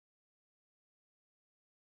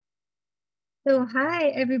So hi,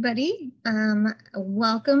 everybody.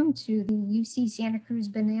 Welcome to the UC Santa Cruz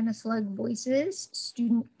Banana Slug Voices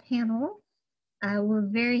student panel. We're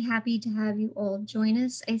very happy to have you all join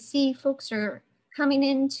us. I see folks are coming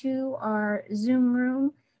into our Zoom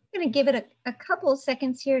room. I'm going to give it a couple of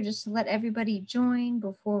seconds here just to let everybody join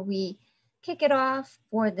before we kick it off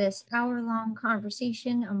for this hour-long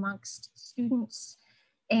conversation amongst students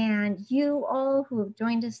and you all who have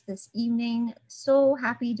joined us this evening. So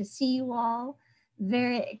happy to see you all.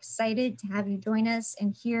 Very excited to have you join us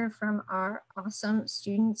and hear from our awesome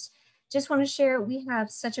students. Just want to share, we have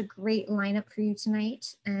such a great lineup for you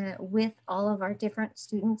tonight with all of our different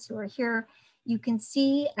students who are here. You can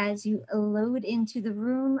see as you load into the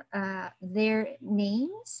room their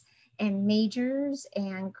names and majors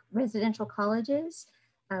and residential colleges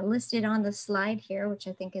listed on the slide here, which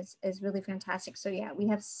I think is really fantastic. So yeah, we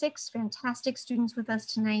have 6 fantastic students with us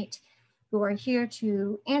tonight who are here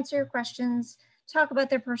to answer your questions, talk about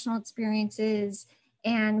their personal experiences,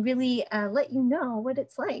 and really let you know what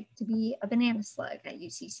it's like to be a banana slug at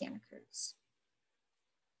UC Santa Cruz.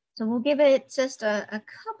 So we'll give it just a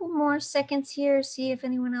couple more seconds here, see if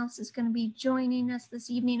anyone else is going to be joining us this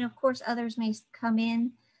evening. Of course, others may come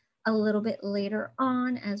in a little bit later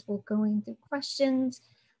on as we're going through questions.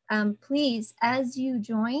 Please, as you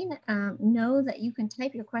join, know that you can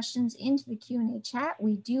type your questions into the Q&A chat.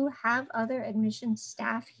 We do have other admissions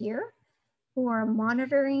staff here who are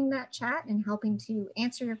monitoring that chat and helping to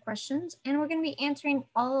answer your questions. And we're going to be answering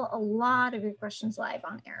a lot of your questions live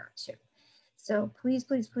on air too. So please,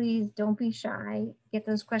 please, please don't be shy. Get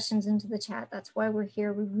those questions into the chat. That's why we're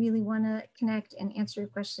here. We really want to connect and answer your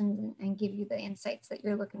questions and give you the insights that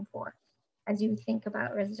you're looking for as you think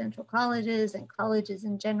about residential colleges and colleges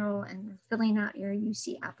in general and filling out your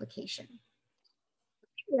UC application.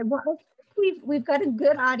 Yeah, well, we've got a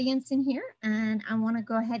good audience in here, and I want to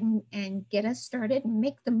go ahead and get us started and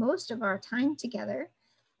make the most of our time together.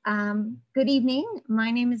 Good evening. My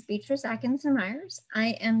name is Beatrice Atkinson Myers.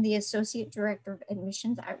 I am the Associate Director of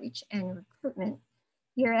Admissions Outreach and Recruitment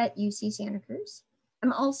here at UC Santa Cruz.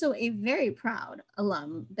 I'm also a very proud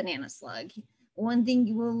alum Banana Slug. One thing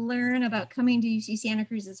you will learn about coming to UC Santa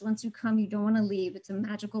Cruz is once you come, you don't want to leave. It's a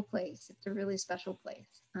magical place. It's a really special place.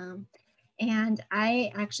 And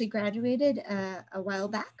I actually graduated a while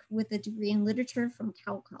back with a degree in literature from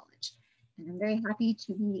Cal College. And I'm very happy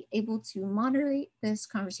to be able to moderate this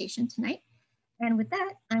conversation tonight. And with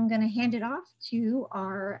that, I'm going to hand it off to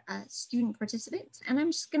our student participants. And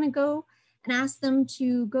I'm just going to go and ask them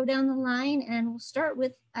to go down the line, and we'll start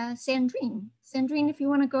with Sandrine. Sandrine, if you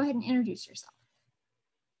want to go ahead and introduce yourself.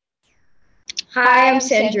 Hi, I'm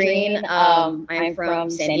Sandrine. I'm from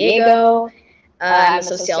San Diego. I'm a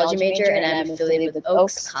sociology major, and I'm affiliated with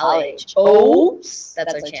Oaks College. Oops,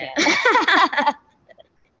 that's our chant.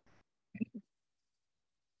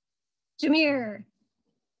 Jemere.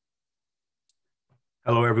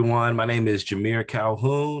 Hello, everyone. My name is Jemere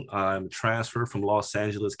Calhoun. I'm transferred from Los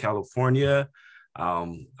Angeles, California.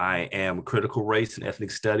 I am a critical race and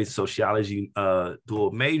ethnic studies sociology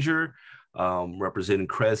dual major, representing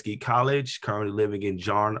Kresge College, currently living in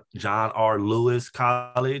John R. Lewis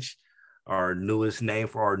College, our newest name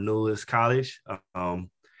for our newest college.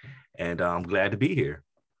 And I'm glad to be here.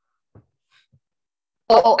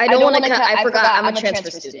 Oh, I don't want to cut. I forgot. I'm a transfer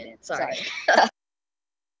student. Sorry.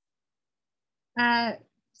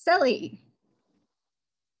 Sully.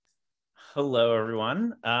 Hello,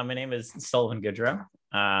 everyone. My name is Sullivan Gaudreault.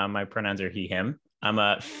 My pronouns are he, him. I'm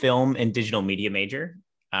a film and digital media major.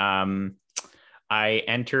 I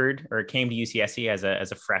entered or came to UCSC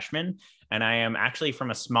as a freshman, and I am actually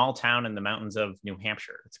from a small town in the mountains of New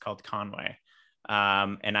Hampshire. It's called Conway.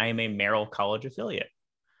 And I am a Merrill College affiliate.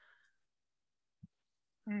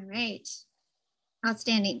 All right.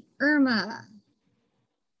 Outstanding. Irma.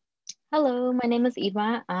 Hello, my name is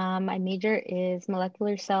Irma. My major is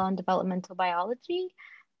molecular cell and developmental biology.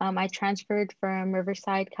 I transferred from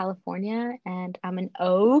Riverside, California, and I'm an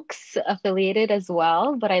Oaks affiliated as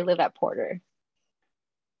well, but I live at Porter.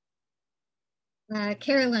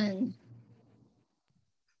 Carolyn.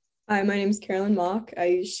 Hi, my name is Carolyn Mock. I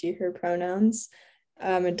use she, her pronouns.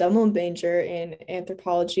 I'm a double major in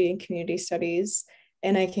anthropology and community studies,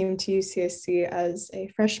 and I came to UCSC as a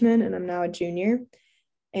freshman, and I'm now a junior,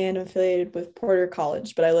 and I'm affiliated with Porter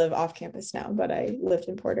College, but I live off campus now, but I lived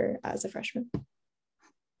in Porter as a freshman.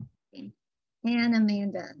 And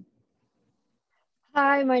Amanda.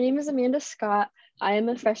 Hi, my name is Amanda Scott. I am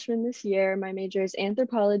a freshman this year. My major is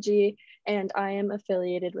anthropology, and I am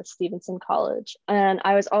affiliated with Stevenson College. And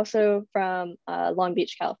I was also from Long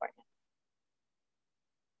Beach, California.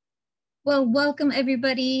 Well, welcome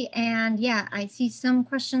everybody. And yeah, I see some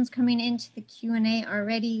questions coming into the Q&A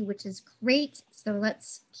already, which is great. So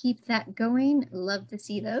let's keep that going. Love to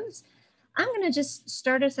see those. I'm going to just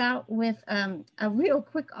start us out with a real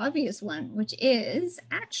quick, obvious one, which is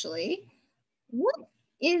actually, what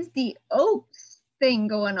is the Oaks thing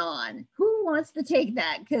going on? Who wants to take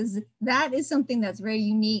that? Because that is something that's very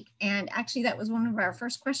unique. And actually, that was one of our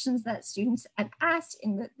first questions that students had asked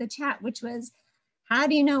in the chat, which was, how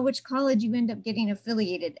do you know which college you end up getting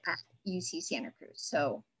affiliated at UC Santa Cruz?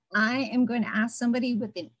 So I am going to ask somebody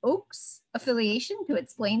with an Oaks affiliation to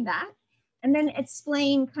explain that, and then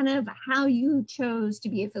explain kind of how you chose to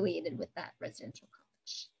be affiliated with that residential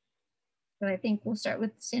college. So I think we'll start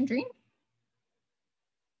with Sandrine.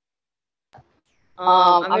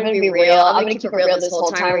 I'm gonna be real. I'm gonna keep it real this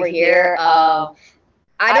whole time we're here.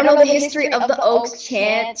 I don't know the history of the Oaks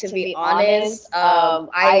chant, to be honest.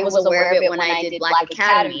 I was aware of it when I did Black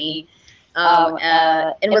Academy.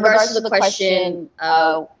 In regards to the question,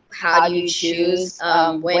 how do you choose?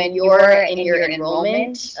 When you're in your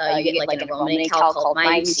enrollment, you get like an enrollment in Cal called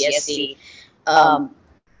My UCSC.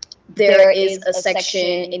 There is a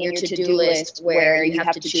section in your to-do list where you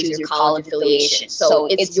have to choose your college affiliation. So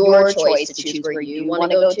it's your choice to choose where you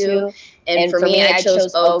want to go to. And for me, I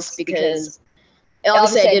chose Oaks because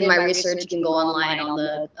obviously I did my research. You can go online on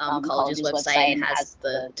the college's website and has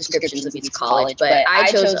the descriptions of each college. But I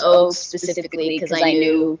chose Oaks specifically because I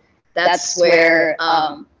knew that's where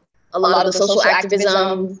a lot of the social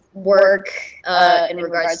activism work in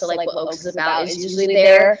regards to like what Oaks is about is usually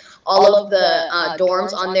there. All of the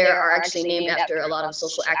dorms on there are actually named after a lot of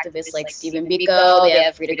social activists like Sandrine Bekono. They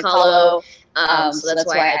have Frida Kahlo. So that's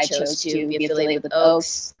why I chose to be affiliated with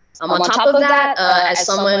Oaks. On top of that, as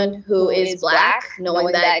someone who is Black,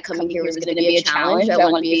 knowing that coming here was going to be a challenge, I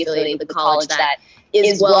want to be affiliated with a college that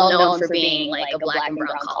is well known for being like a Black and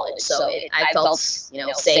brown college. So I felt,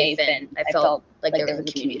 safe, and I felt like there was a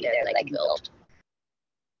community there that I could build.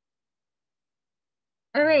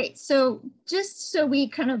 All right, so just so we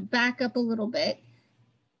kind of back up a little bit,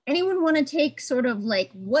 anyone want to take sort of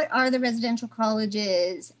like, what are the residential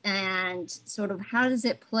colleges and sort of how does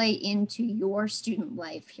it play into your student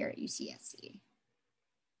life here at UCSC?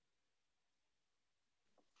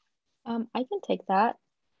 I can take that.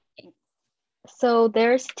 So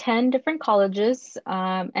there's 10 different colleges,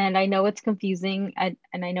 and I know it's confusing, and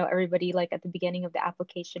I know everybody, like at the beginning of the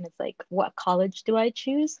application, it's like, what college do I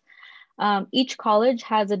choose? Each college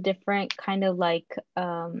has a different kind of like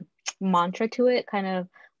mantra to it, kind of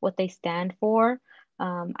what they stand for.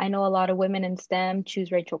 I know a lot of women in STEM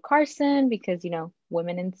choose Rachel Carson because,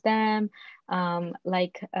 women in STEM.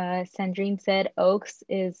 Like Sandrine said, Oaks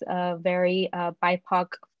is a very BIPOC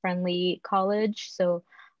friendly college. So,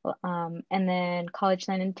 and then College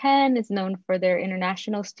 9 and 10 is known for their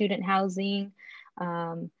international student housing.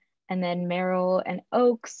 And then Merrill and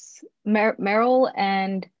Oaks, Merrill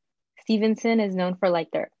and Stevenson is known for like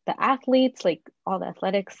the athletes, like all the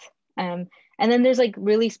athletics. And then there's like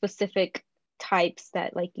really specific types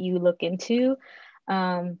that like you look into.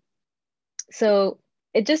 So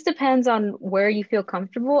it just depends on where you feel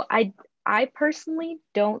comfortable. I personally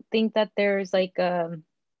don't think that there's like it'll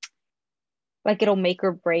make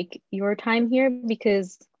or break your time here,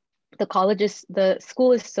 because the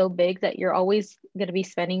school is so big that you're always going to be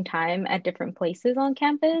spending time at different places on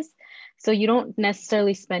campus. So you don't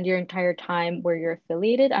necessarily spend your entire time where you're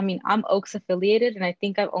affiliated. I mean, I'm Oaks affiliated, and I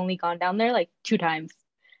think I've only gone down there like 2 times.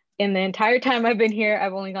 In the entire time I've been here,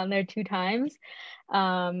 I've only gone there 2 times.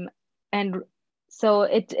 And so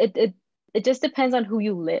it just depends on who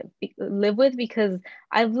you live with, because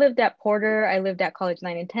I've lived at Porter, I lived at College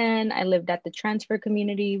 9 and 10, I lived at the transfer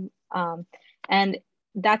community, and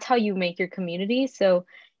that's how you make your community. So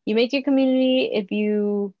you make your community if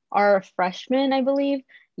you are a freshman, I believe.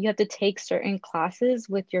 You have to take certain classes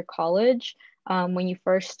with your college when you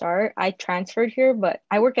first start. I transferred here, but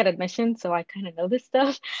I work at admissions, so I kind of know this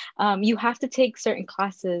stuff. You have to take certain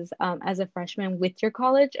classes as a freshman with your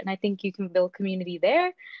college, and I think you can build community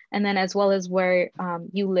there, and then as well as where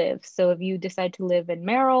you live. So if you decide to live in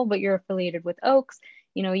Merrill, but you're affiliated with Oaks,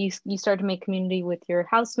 you start to make community with your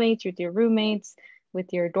housemates, with your roommates,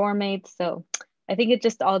 with your dorm mates. So I think it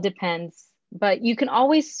just all depends, but you can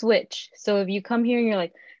always switch. So if you come here and you're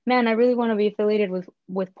like, man, I really want to be affiliated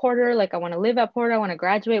with Porter, like I want to live at Porter, I want to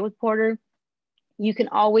graduate with Porter, you can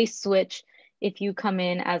always switch if you come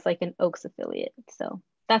in as like an Oaks affiliate. So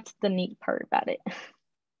that's the neat part about it.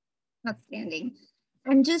 Outstanding.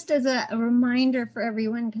 And just as a reminder for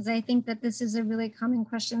everyone, because I think that this is a really common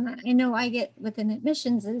question that I know I get within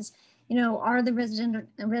admissions, is are the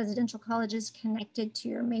residential colleges connected to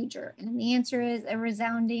your major? And the answer is a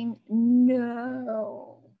resounding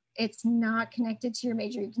no. It's not connected to your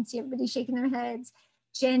major. You can see everybody shaking their heads.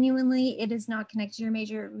 Genuinely, it is not connected to your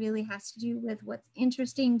major. It really has to do with what's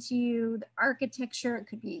interesting to you, the architecture. It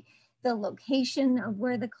could be the location of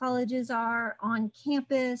where the colleges are on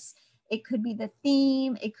campus. It could be the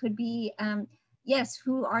theme. It could be, yes,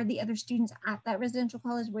 who are the other students at that residential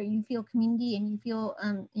college where you feel community and you feel,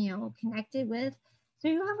 connected with. So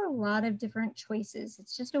you have a lot of different choices.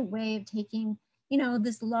 It's just a way of taking,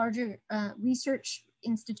 this larger research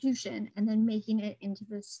institution and then making it into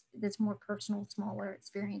this more personal, smaller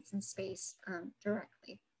experience and space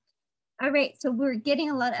directly. All right, so we're getting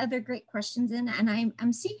a lot of other great questions in, and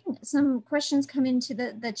I'm seeing some questions come into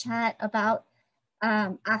the chat about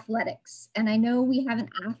athletics. And I know we have an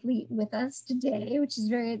athlete with us today, which is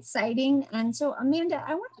very exciting. And so Amanda,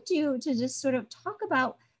 I wanted you to just sort of talk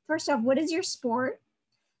about, first off, what is your sport?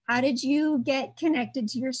 How did you get connected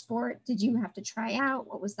to your sport? Did you have to try out?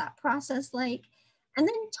 What was that process like? And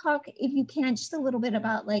then talk, if you can, just a little bit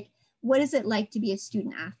about what is it like to be a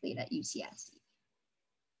student athlete at UCSC?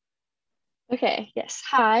 Okay, yes.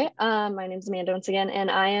 Hi, my name is Amanda once again,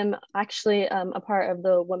 and I am actually a part of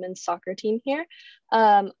the women's soccer team here.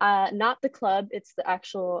 Not the club, it's the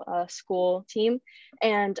actual school team.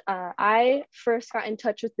 And I first got in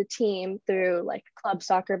touch with the team through club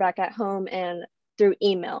soccer back at home and through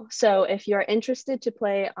email. So if you're interested to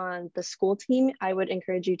play on the school team, I would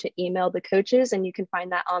encourage you to email the coaches, and you can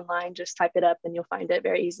find that online. Just type it up and you'll find it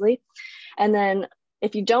very easily. And then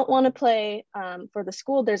if you don't want to play for the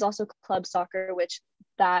school, there's also club soccer, which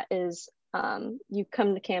that is, you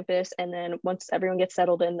come to campus, and then once everyone gets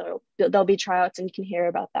settled in, there'll be tryouts, and you can hear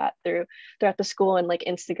about that throughout the school and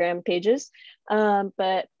Instagram pages.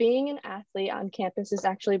 But being an athlete on campus is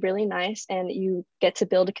actually really nice, and you get to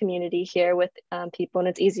build a community here with people, and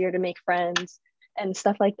it's easier to make friends and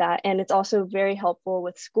stuff like that. And it's also very helpful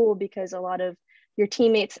with school because a lot of your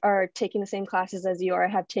teammates are taking the same classes as you are,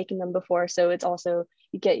 have taken them before. So it's also,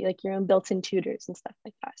 you get your own built-in tutors and stuff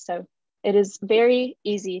like that. So it is very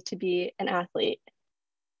easy to be an athlete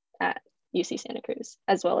at UC Santa Cruz,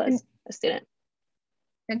 as well as a student.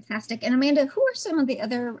 Fantastic. And Amanda, who are some of the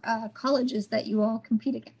other colleges that you all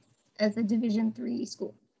compete against as a Division III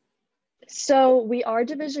school? So we are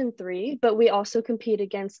Division III, but we also compete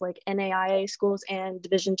against NAIA schools and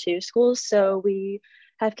Division II schools. So we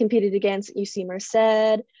have competed against UC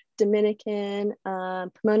Merced, Dominican,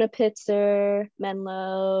 Pomona-Pitzer,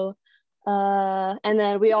 Menlo, and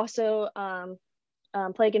then we also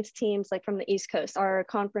play against teams from the East Coast. Our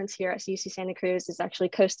conference here at UC Santa Cruz is actually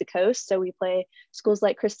coast to coast, so we play schools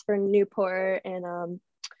like Christopher Newport and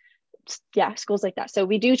schools like that. So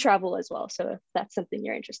we do travel as well, so if that's something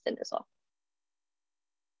you're interested in as well.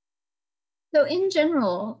 So in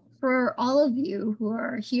general, for all of you who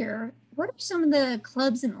are here, what are some of the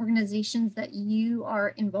clubs and organizations that you are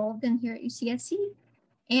involved in here at UCSC?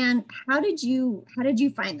 And how did you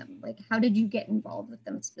find them? How did you get involved with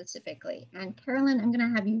them specifically? And Carolyn, I'm going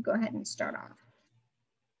to have you go ahead and start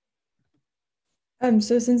off.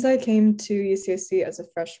 So since I came to UCSC as a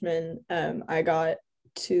freshman, I got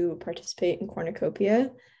to participate in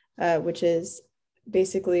Cornucopia, which is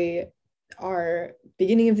basically our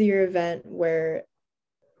beginning of the year event where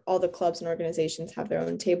all the clubs and organizations have their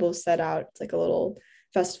own tables set out. It's like a little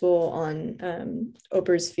festival on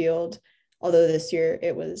Oprah's Field, although this year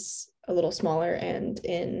it was a little smaller and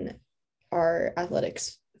in our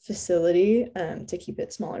athletics facility to keep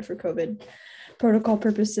it smaller for COVID protocol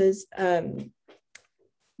purposes.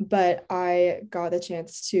 But I got the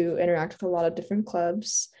chance to interact with a lot of different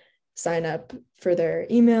clubs, sign up for their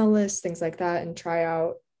email list, things like that, and try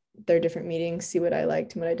out their different meetings, see what I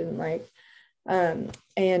liked and what I didn't like.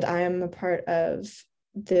 And I am a part of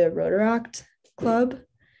the Rotaract Club.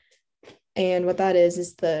 And what that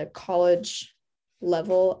is the college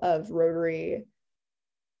level of Rotary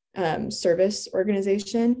service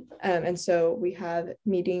organization. And so we have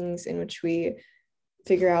meetings in which we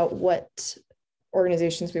figure out what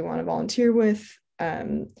organizations we want to volunteer with.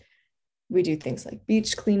 We do things like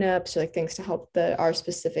beach cleanups or things to help our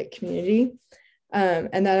specific community.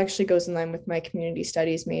 And that actually goes in line with my community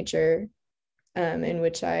studies major, in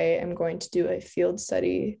which I am going to do a field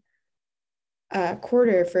study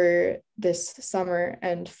quarter for this summer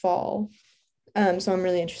and fall. So I'm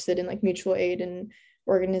really interested in mutual aid and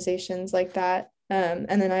organizations like that. And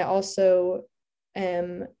then I also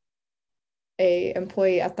am an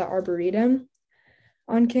employee at the Arboretum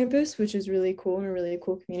on campus, which is really cool and a really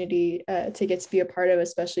cool community to get to be a part of,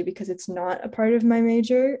 especially because it's not a part of my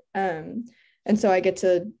major. And so I get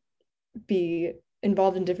to be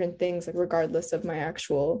involved in different things, like regardless of my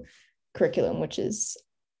actual curriculum, which is,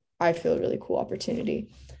 I feel, a really cool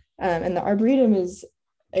opportunity. And the Arboretum is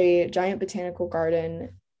a giant botanical garden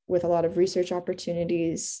with a lot of research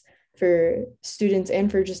opportunities for students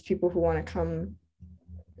and for just people who want to come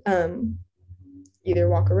either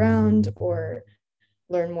walk around or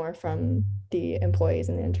learn more from the employees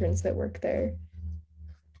and the interns that work there.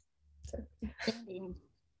 So, yeah.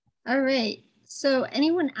 All right. So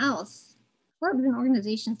anyone else, clubs and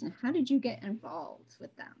organizations, and how did you get involved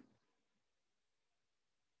with them?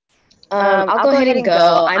 I'll go ahead and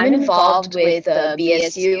go. I'm involved with the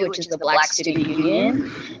BSU, which is the Black Student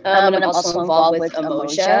Union, and I'm also involved with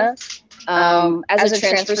Emoja. As a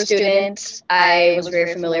transfer student, I was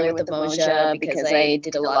very familiar with Emoja because I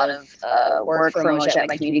did a lot of work for Emoja at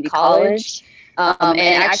my community college. And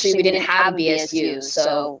actually, we didn't have BSU,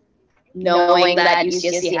 so knowing that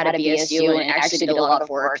UCSC had a BSU and actually did a lot of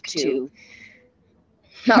work to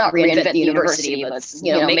not reinvent the university, but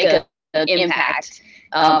make an impact.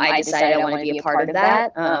 I decided I want to be a part of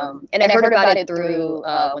that. And I heard about it through,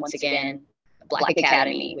 once again, Black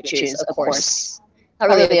Academy, which is, of course, not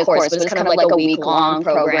really a course, but it's kind of like a week-long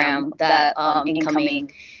program that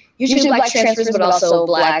incoming, usually Black transfers, but also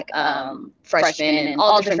Black freshmen and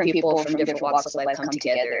all different people from different walks of life come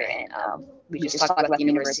together. And we just talk about the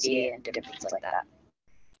university and different things like that.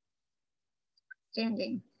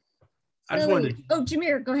 Standing. I just wanted to,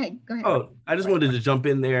 Jemere, go ahead. Oh, I just wanted to jump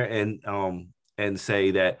in there and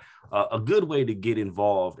say that a good way to get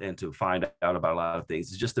involved and to find out about a lot of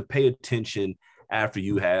things is just to pay attention after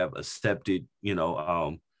you have accepted,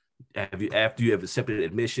 after you have accepted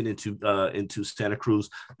admission into Santa Cruz.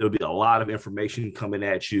 There'll be a lot of information coming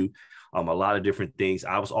at you, a lot of different things.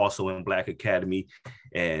 I was also in Black Academy,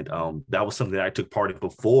 and that was something that I took part in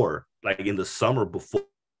before, like in the summer before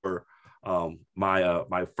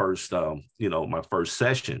my first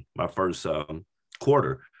session, my first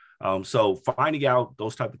quarter. So finding out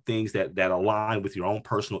those type of things that align with your own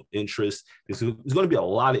personal interests, there's going to be a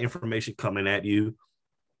lot of information coming at you.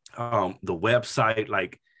 The website,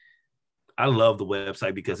 like, I love the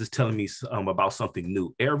website because it's telling me about something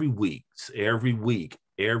new every week,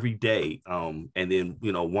 every day. And then,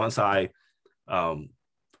 once I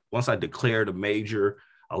declare the major,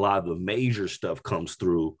 a lot of the major stuff comes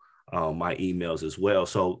through my emails as well.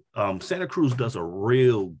 So Santa Cruz does a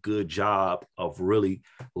real good job of really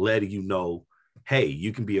letting you know, hey,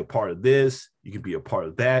 you can be a part of this, you can be a part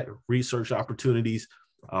of that, research opportunities.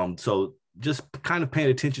 So just kind of paying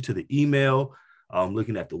attention to the email,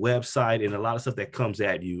 looking at the website, and a lot of stuff that comes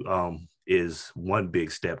at you is one big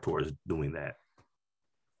step towards doing that.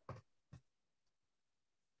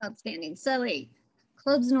 Outstanding. Sully,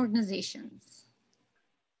 clubs and organizations.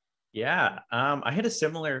 Yeah, I had a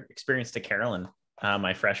similar experience to Carolyn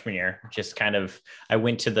my freshman year. Just kind of, I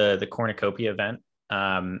went to the cornucopia event,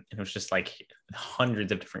 and it was just like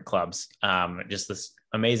hundreds of different clubs. Just this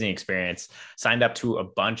amazing experience. Signed up to a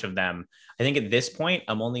bunch of them. I think at this point,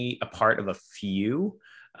 I'm only a part of a few.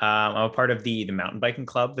 I'm a part of the mountain biking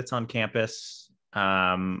club that's on campus.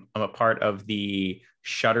 I'm a part of the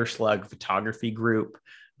Shutter Slug photography group.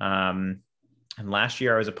 And last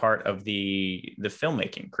year I was a part of the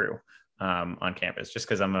filmmaking crew on campus, just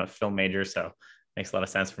because I'm a film major. So it makes a lot of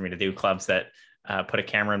sense for me to do clubs that put a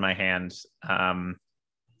camera in my hand.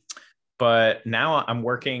 But now I'm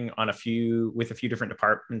working on with a few different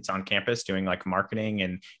departments on campus, doing like marketing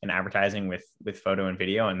and advertising with photo and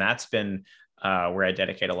video. And that's been where I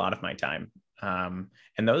dedicate a lot of my time. And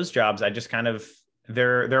those jobs, I just kind of,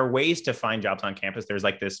 there are ways to find jobs on campus. There's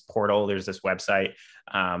like this portal, there's this website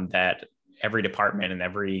that every department and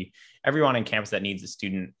everyone on campus that needs a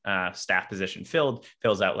student staff position fills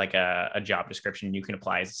out like a job description. You can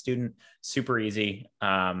apply as a student, super easy.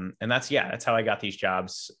 And that's how I got these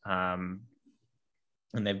jobs. And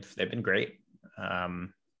they've been great.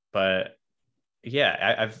 But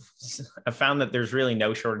yeah, I've found that there's really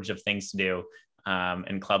no shortage of things to do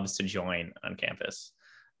and clubs to join on campus.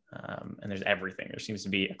 And there's everything. There seems to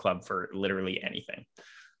be a club for literally anything.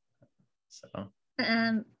 So.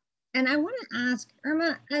 And I want to ask,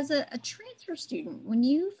 Irma, as a transfer student, when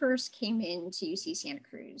you first came into UC Santa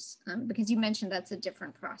Cruz, because you mentioned that's a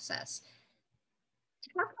different process,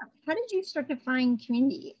 how did you start to find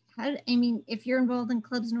community? If you're involved in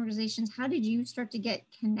clubs and organizations, how did you start to get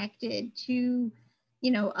connected to,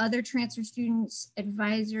 other transfer students,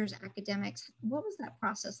 advisors, academics? What was that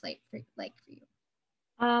process like for you?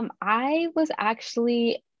 I was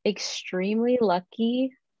actually extremely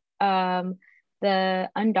lucky. The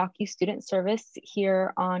undocumented student service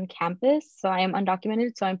here on campus. So I am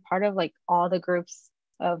undocumented. So I'm part of like all the groups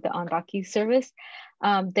of the OnDocu service.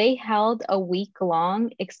 They held a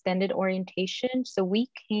week-long extended orientation. So we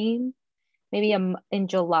came maybe in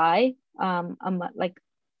July, like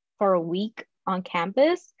for a week on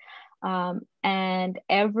campus. And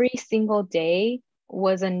every single day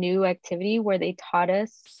was a new activity where they taught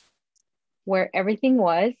us where everything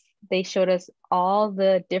was. They showed us all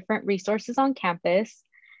the different resources on campus.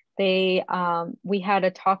 We had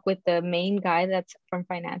a talk with the main guy that's from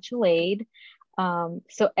financial aid.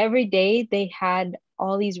 So every day they had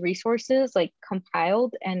all these resources like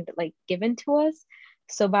compiled and like given to us.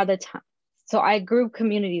 So by the time, so I grew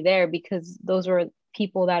community there because those were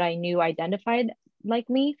people that I knew identified like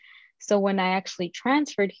me. So when I actually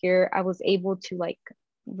transferred here, I was able to like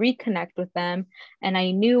reconnect with them, and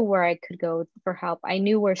I knew where I could go for help. I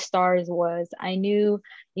knew where STARS was. I knew,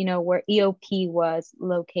 you know, where EOP was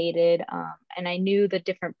located, and I knew the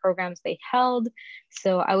different programs they held.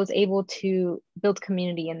 So I was able to build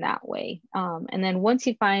community in that way. And then once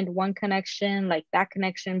you find one connection, like that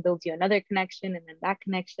connection builds you another connection, and then that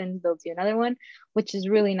connection builds you another one, which is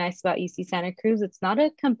really nice about UC Santa Cruz. It's not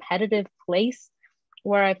a competitive place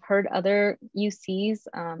where I've heard other UCs,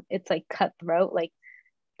 it's like cutthroat, like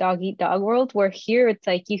dog eat dog world, where here it's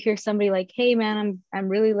like you hear somebody like, hey man, I'm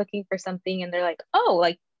really looking for something, and they're like, oh,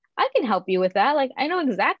 like I can help you with that, like I know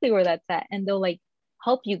exactly where that's at, and they'll like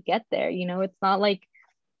help you get there. You know, it's not like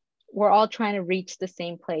we're all trying to reach the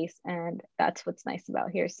same place, and that's what's nice about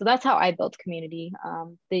here. So that's how I built community.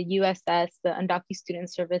 The USS, the Undocu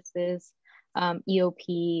Student Services,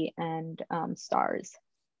 EOP, and STARS.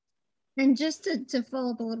 And just to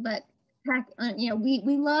follow up a little bit, you know, we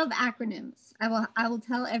love acronyms. I will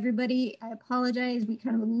tell everybody, I apologize. We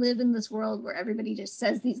kind of live in this world where everybody just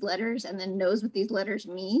says these letters and then knows what these letters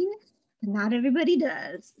mean, but not everybody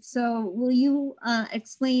does. So will you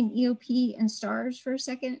explain EOP and STARS for a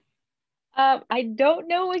second? I don't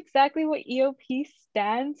know exactly what EOP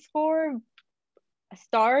stands for.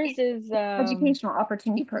 STARS is Educational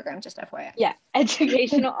Opportunity Program, just FYI. Yeah,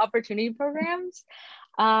 Educational Opportunity Programs.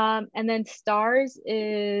 And then STARS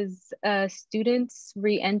is students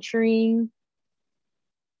re-entering.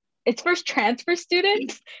 It's first transfer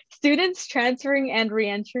students, students transferring and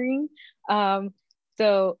re-entering.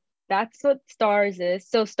 So that's what STARS is.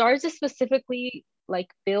 So STARS is specifically like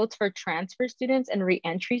built for transfer students and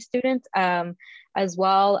re-entry students, as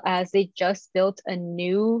well as they just built a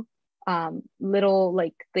new little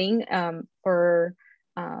like thing for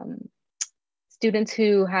students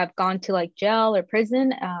who have gone to like jail or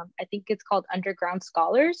prison. I think it's called Underground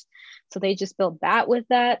Scholars. So they just built that with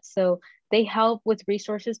that. So they help with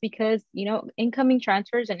resources because, you know, incoming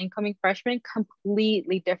transfers and incoming freshmen,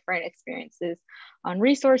 completely different experiences on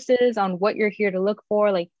resources, on what you're here to look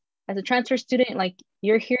for. Like as a transfer student, like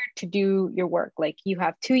you're here to do your work. Like you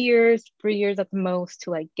have 2 years, 3 years at the most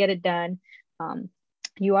to like get it done.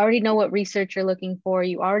 You already know what research you're looking for.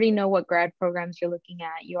 You already know what grad programs you're looking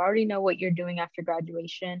at. You already know what you're doing after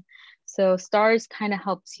graduation. So STARS kind of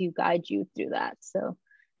helps you guide you through that. So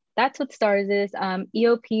that's what STARS is.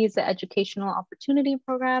 EOP is the Educational Opportunity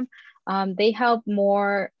Program. They've helped me.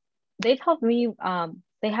 They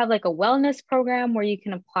have like a wellness program where you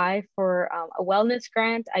can apply for a wellness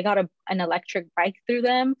grant. I got an electric bike through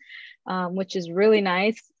them, which is really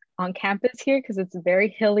nice on campus here because it's very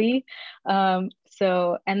hilly.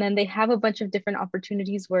 So, and then they have a bunch of different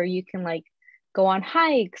opportunities where you can like go on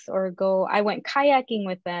hikes or I went kayaking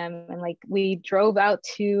with them, and like we drove out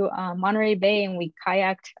to Monterey Bay and we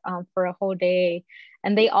kayaked for a whole day.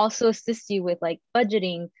 And they also assist you with like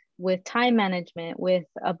budgeting, with time management, with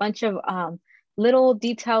a bunch of little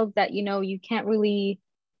details that, you know, you can't really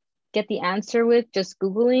get the answer with just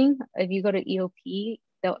Googling. If you go to EOP,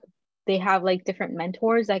 they have like different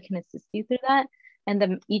mentors that can assist you through that. And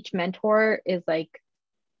then each mentor is like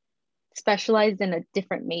specialized in a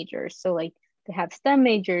different major. So like they have STEM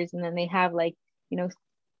majors, and then they have like, you know,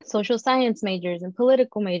 social science majors and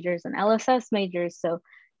political majors and LSS majors. So,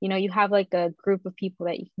 you know, you have like a group of people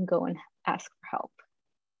that you can go and ask for help.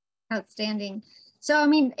 Outstanding. So, I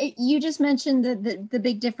mean, you just mentioned the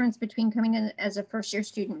big difference between coming in as a first year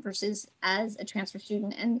student versus as a transfer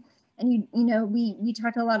student. And you know, we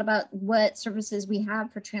talked a lot about what services we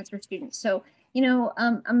have for transfer students. So, you know,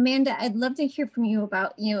 Amanda, I'd love to hear from you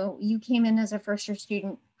about, you know, you came in as a first year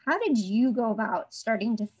student. How did you go about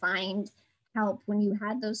starting to find help when you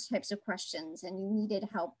had those types of questions and you needed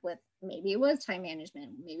help with, maybe it was time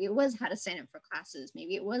management, maybe it was how to sign up for classes,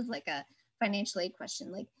 maybe it was like a financial aid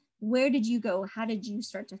question. Like, where did you go? How did you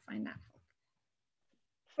start to find that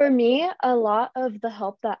help? For me, a lot of the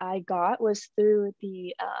help that I got was through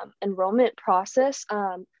the enrollment process.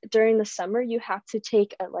 During the summer, you have to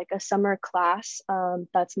take a summer class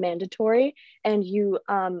that's mandatory, and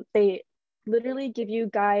they literally give you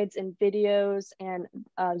guides and videos and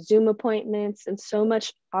Zoom appointments and so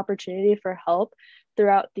much opportunity for help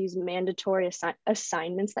throughout these mandatory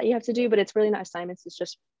assignments that you have to do. But it's really not assignments, it's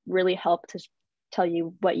just really help to tell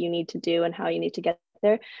you what you need to do and how you need to get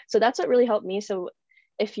there. So that's what really helped me. So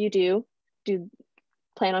if you do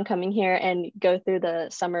plan on coming here and go through the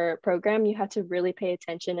summer program, you have to really pay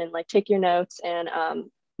attention and like take your notes, and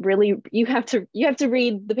really you have to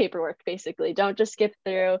read the paperwork. Basically, don't just skip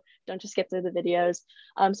through the videos.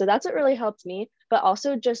 So that's what really helped me. But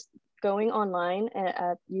also just going online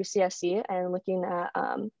at UCSC and looking at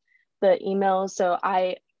the emails. So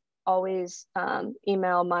I always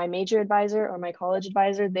email my major advisor or my college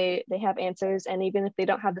advisor. They have answers, and even if they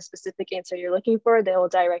don't have the specific answer you're looking for, they will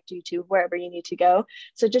direct you to wherever you need to go.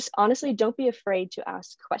 So just honestly, don't be afraid to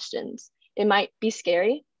ask questions. It might be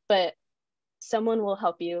scary, but someone will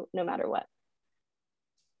help you no matter what.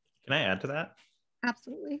 Can I add to that?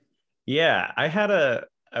 Absolutely. Yeah, I had a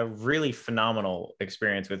really phenomenal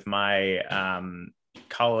experience with my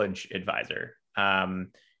college advisor.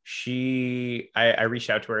 I reached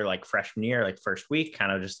out to her like freshman year, like first week,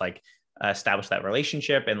 kind of just like establish that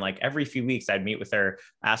relationship. And like every few weeks I'd meet with her,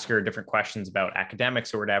 ask her different questions about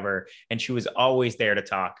academics or whatever. And she was always there to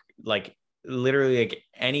talk, like literally like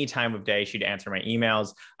any time of day, she'd answer my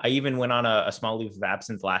emails. I even went on a small leave of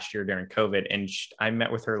absence last year during COVID, and I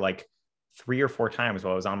met with her like 3 or 4 times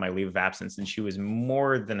while I was on my leave of absence. And she was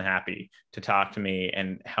more than happy to talk to me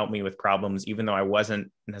and help me with problems, even though I wasn't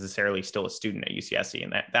necessarily still a student at UCSC.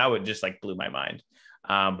 And that would just like blew my mind.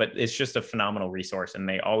 But it's just a phenomenal resource, and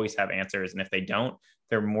they always have answers. And if they don't,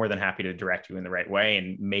 they're more than happy to direct you in the right way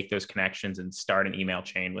and make those connections and start an email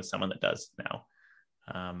chain with someone that does now.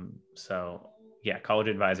 So yeah, college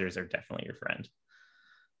advisors are definitely your friend.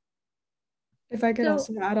 If I could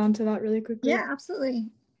also add on to that really quickly. Yeah, absolutely.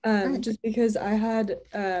 Just because I had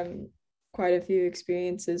quite a few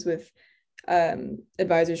experiences with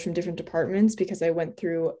advisors from different departments, because I went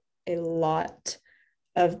through a lot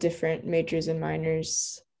of different majors and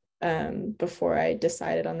minors before I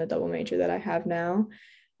decided on the double major that I have now.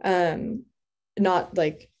 Not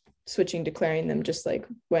like switching, declaring them, just like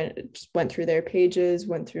went through their pages,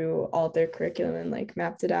 went through all of their curriculum and like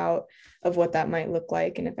mapped it out of what that might look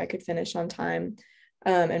like and if I could finish on time.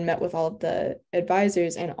 And met with all of the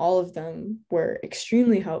advisors, and all of them were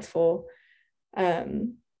extremely helpful.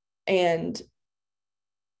 And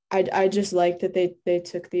I just liked that they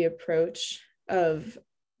took the approach of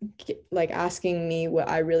like asking me what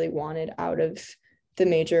I really wanted out of the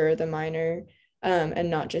major or the minor, and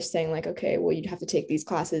not just saying like, okay, well, you'd have to take these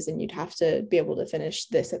classes and you'd have to be able to finish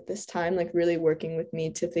this at this time, like really working with me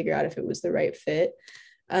to figure out if it was the right fit.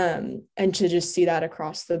 And to just see that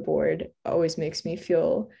across the board always makes me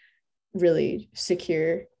feel really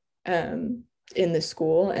secure in the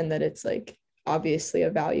school, and that it's like obviously a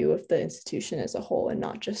value of the institution as a whole and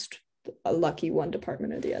not just a lucky one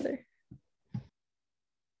department or the other.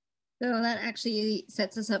 So that actually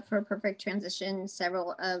sets us up for a perfect transition.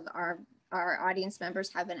 Several of our audience members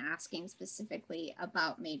have been asking specifically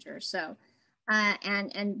about majors. So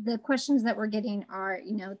and the questions that we're getting are,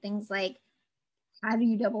 things like, how do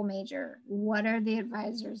you double major? What are the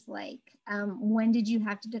advisors like? When did you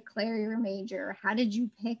have to declare your major? How did you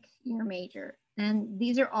pick your major? And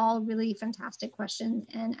these are all really fantastic questions.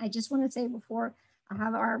 And I just want to say before I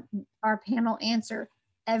have our panel answer,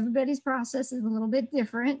 everybody's process is a little bit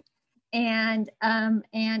different. And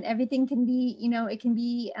everything can be, it can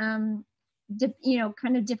be, kind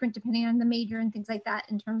of different depending on the major and things like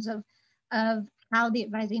that in terms of how the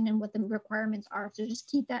advising and what the requirements are. So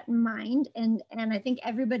just keep that in mind. And I think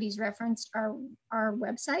everybody's referenced our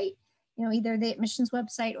website, either the admissions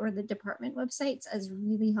website or the department websites as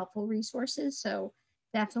really helpful resources. So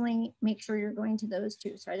definitely make sure you're going to those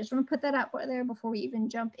too. So I just want to put that out there before we even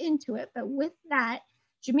jump into it. But with that,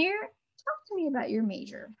 Jemere, talk to me about your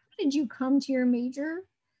major. How did you come to your major?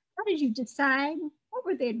 How did you decide? What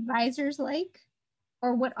were the advisors like?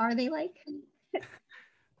 Or what are they like?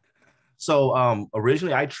 So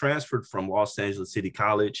originally I transferred from Los Angeles City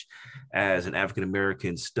College as an African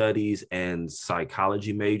American studies and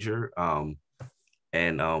psychology major. Those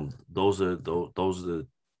are the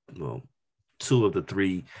two of the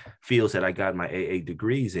three fields that I got my AA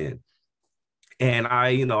degrees in. And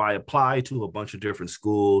I applied to a bunch of different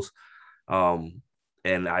schools. And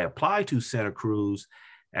I applied to Santa Cruz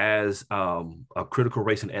as a critical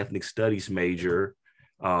race and ethnic studies major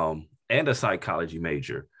and a psychology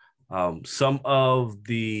major. Some of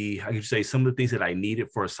the, I could say some of the things that I needed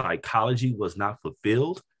for psychology was not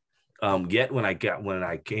fulfilled yet when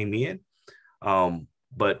I came in.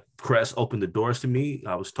 But Kresge opened the doors to me.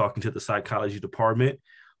 I was talking to the psychology department.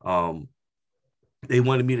 They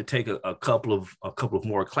wanted me to take a couple of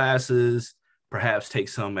more classes, perhaps take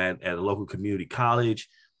some at a local community college.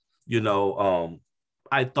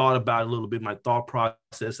 I thought about it a little bit, my thought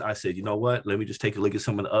process. I said, you know what, let me just take a look at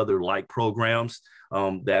some of the other like programs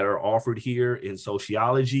that are offered here in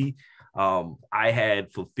sociology. I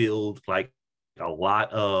had fulfilled like a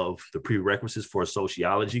lot of the prerequisites for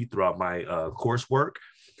sociology throughout my coursework.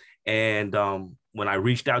 And when I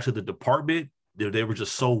reached out to the department, they were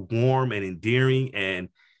just so warm and endearing, and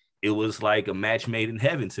it was like a match made in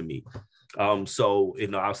heaven to me. So,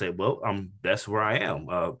 I'll say, well, that's where I am,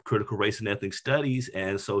 critical race and ethnic studies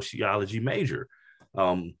and sociology major.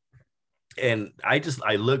 And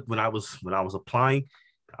I looked when I was applying,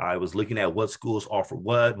 I was looking at what schools offer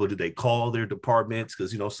what do they call their departments?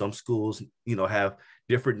 Because, some schools, have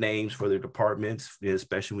different names for their departments,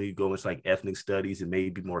 especially when you go into like ethnic studies, it may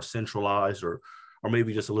be more centralized or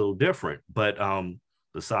maybe just a little different. But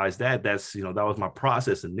besides that, that was my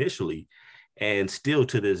process initially. And still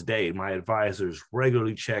to this day, my advisors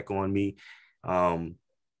regularly check on me. And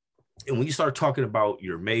when you start talking about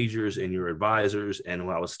your majors and your advisors, and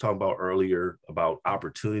when I was talking about earlier about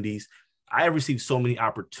opportunities, I have received so many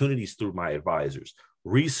opportunities through my advisors,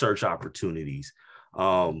 research opportunities.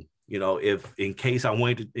 If in case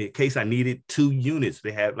I needed 2 units,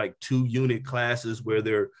 they have like 2 unit classes where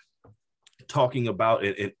they're talking about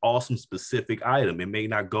an awesome specific item. It may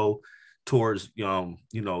not go towards,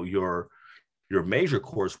 your major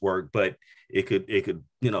coursework, but it could,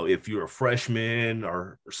 if you're a freshman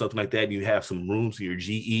or something like that, and you have some rooms in your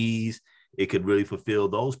GEs, it could really fulfill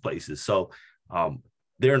those places. So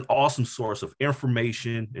they're an awesome source of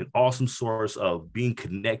information, an awesome source of being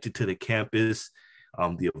connected to the campus.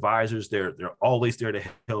 The advisors, they're always there to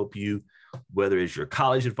help you, whether it's your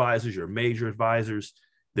college advisors, your major advisors,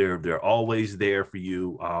 they're always there for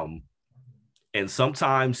you. And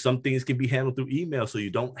sometimes some things can be handled through email, so you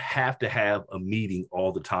don't have to have a meeting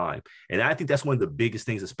all the time. And I think that's one of the biggest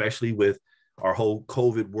things, especially with our whole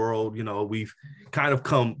COVID world. We've kind of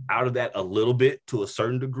come out of that a little bit to a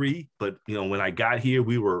certain degree, but when I got here,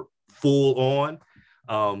 we were full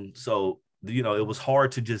on. So it was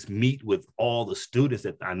hard to just meet with all the students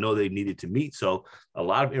that I know they needed to meet. So a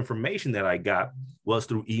lot of information that I got was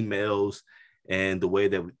through emails and the way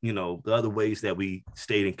that, the other ways that we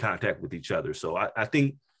stayed in contact with each other. So I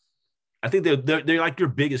think they're like your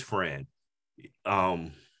biggest friend.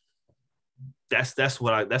 That's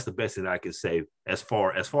the best thing I can say. As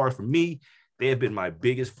far as for me, they have been my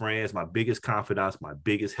biggest friends, my biggest confidants, my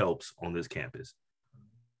biggest helps on this campus.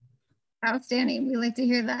 Outstanding. We like to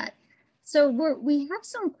hear that. So we have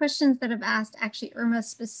some questions that have asked, actually, Irma,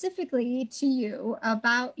 specifically to you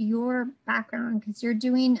about your background, because you're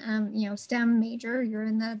doing, STEM major, you're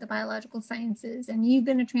in the biological sciences, and you've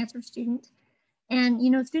been a transfer student. And,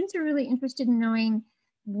 students are really interested in knowing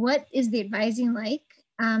what is the advising like,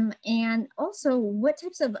 and also what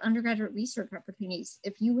types of undergraduate research opportunities,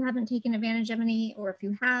 if you haven't taken advantage of any, or if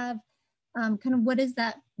you have, kind of what is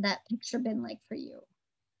that picture been like for you?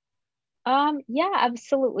 Yeah,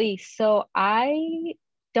 absolutely. So I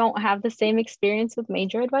don't have the same experience with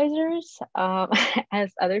major advisors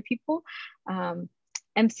as other people.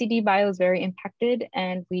 MCD Bio is very impacted,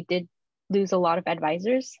 and we did lose a lot of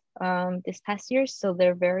advisors this past year, so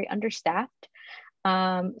they're very understaffed.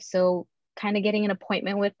 So kind of getting an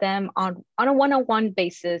appointment with them on a one-on-one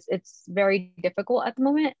basis, it's very difficult at the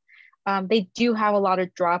moment. They do have a lot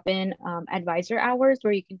of drop-in advisor hours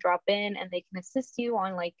where you can drop in and they can assist you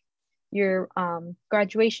on like your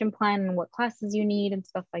graduation plan and what classes you need and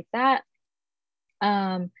stuff like that.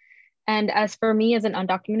 And as for me as an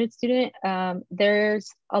undocumented student,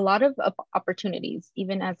 there's a lot of opportunities,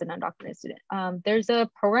 even as an undocumented student. There's a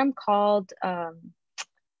program called, I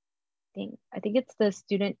think it's the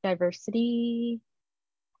Student Diversity,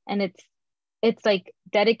 and it's like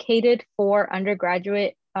dedicated for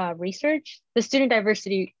undergraduate research, the Student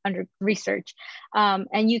Diversity research.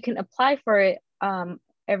 And you can apply for it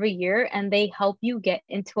every year, and they help you get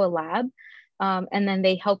into a lab, and then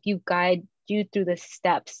they help you guide you through the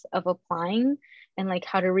steps of applying and like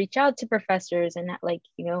how to reach out to professors and like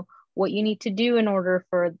what you need to do in order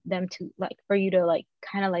for them to like for you to like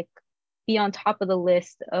kind of like be on top of the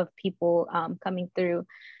list of people coming through.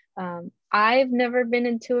 I've never been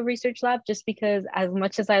into a research lab just because as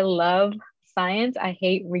much as I love science, I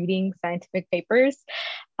hate reading scientific papers.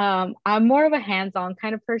 I'm more of a hands-on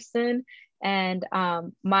kind of person, and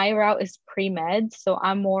my route is pre-med, so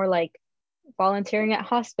I'm more like volunteering at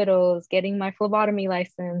hospitals, getting my phlebotomy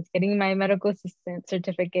license, getting my medical assistant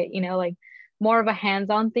certificate, like more of a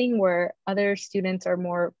hands-on thing, where other students are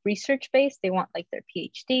more research-based. They want like their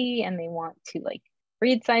PhD and they want to like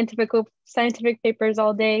read scientific papers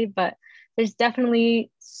all day, but there's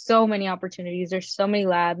definitely so many opportunities. There's so many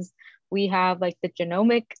labs. We have like the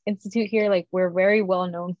Genomic Institute here. Like we're very well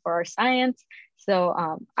known for our science. So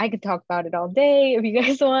I could talk about it all day if you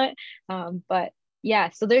guys want. But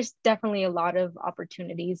yeah, so there's definitely a lot of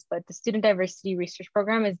opportunities, but the Student Diversity Research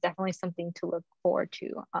Program is definitely something to look forward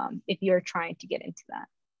to if you're trying to get into that.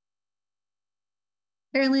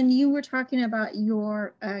 Carolyn, you were talking about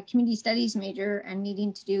your community studies major and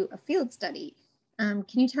needing to do a field study. Can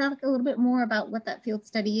you talk a little bit more about what that field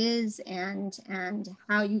study is and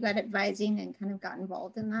how you got advising and kind of got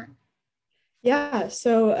involved in that? Yeah,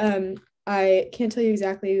 so I can't tell you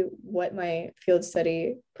exactly what my field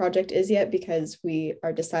study project is yet because we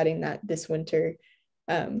are deciding that this winter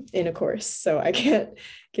in a course. So I can't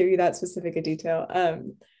give you that specific a detail.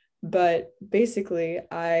 But basically,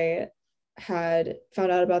 I had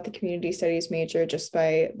found out about the community studies major just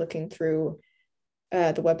by looking through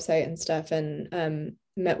the website and stuff, and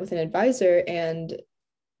met with an advisor, and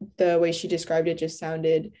the way she described it just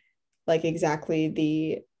sounded like exactly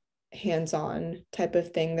the hands-on type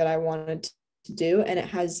of thing that I wanted to do. And it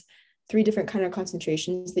has 3 different kind of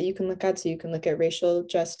concentrations that you can look at. So you can look at racial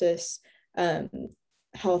justice,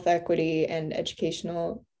 health equity, and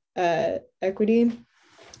educational equity.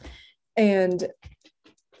 And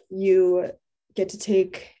you get to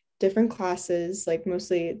take different classes, like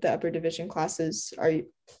mostly the upper division classes are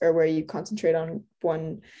where you concentrate on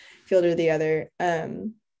one field or the other.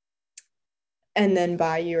 And then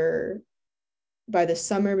by the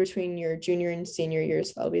summer between your junior and senior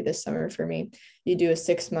years, that'll be this summer for me, you do a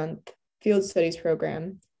 6-month field studies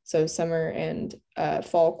program, so summer and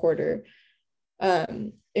fall quarter,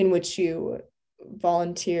 in which you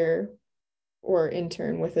volunteer or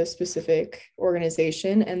intern with a specific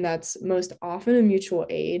organization, and that's most often a mutual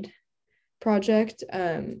aid project,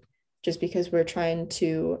 just because we're trying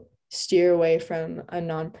to steer away from a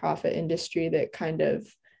nonprofit industry that kind of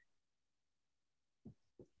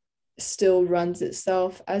still runs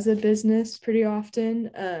itself as a business pretty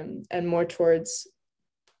often, and more towards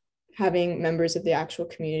having members of the actual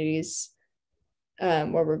communities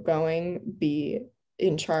where we're going be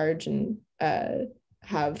in charge and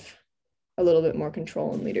have a little bit more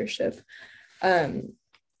control and leadership. And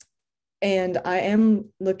I am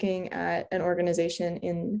looking at an organization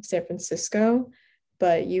in San Francisco,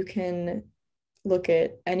 but you can look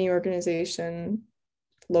at any organization,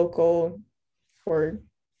 local or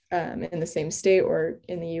in the same state or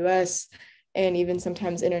in the US, and even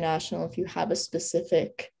sometimes international if you have a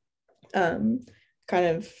specific kind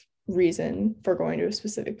of reason for going to a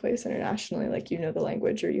specific place internationally, like the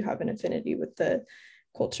language or you have an affinity with the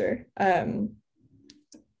culture.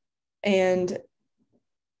 And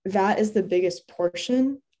that is the biggest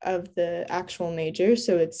portion of the actual major.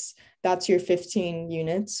 So that's your 15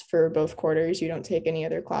 units for both quarters. You don't take any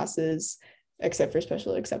other classes except for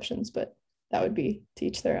special exceptions, but that would be to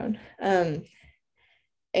each their own.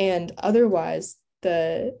 And otherwise,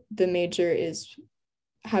 the major is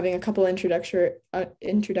having a couple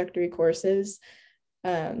introductory courses,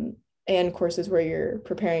 and courses where you're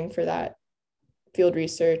preparing for that field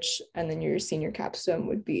research, and then your senior capstone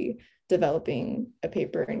would be developing a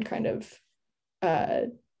paper and kind of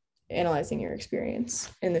analyzing your experience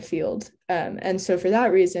in the field. And so for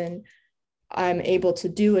that reason, I'm able to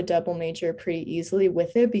do a double major pretty easily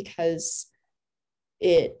with it because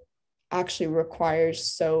it actually requires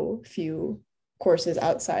so few courses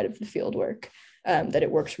outside of the field work that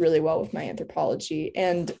it works really well with my anthropology.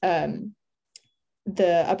 And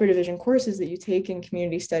the upper division courses that you take in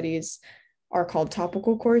community studies are called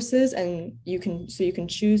topical courses, and you can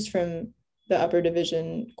choose from the upper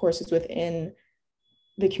division courses within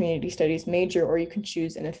the community studies major, or you can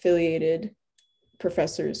choose an affiliated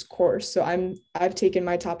professor's course. So I've taken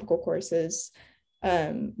my topical courses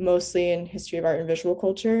mostly in history of art and visual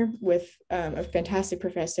culture with a fantastic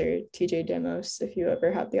professor, TJ Demos. If you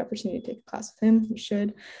ever have the opportunity to take a class with him, you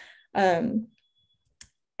should. And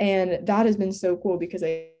that has been so cool because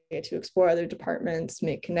I get to explore other departments,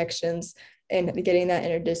 make connections, and getting that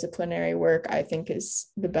interdisciplinary work, I think, is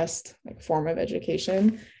the best form of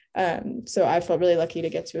education. So I felt really lucky to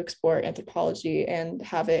get to explore anthropology and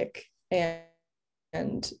Havoc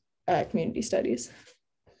and community studies.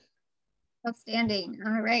 Outstanding.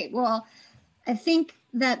 All right. Well, I think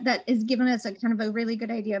that has given us a kind of a really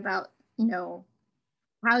good idea about,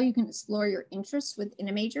 how you can explore your interests within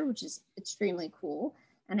a major, which is extremely cool.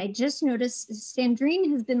 And I just noticed Sandrine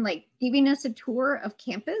has been like giving us a tour of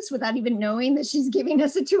campus without even knowing that she's giving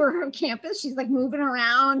us a tour of campus. She's like moving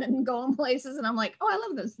around and going places. And I'm like, oh, I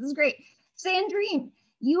love this. This is great. Sandrine,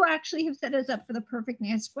 you actually have set us up for the perfect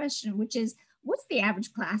next question, which is, what's the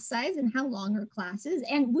average class size and how long are classes?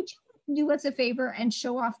 And would you do us a favor and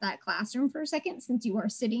show off that classroom for a second, since you are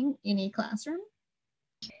sitting in a classroom?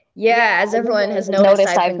 Yeah, as everyone has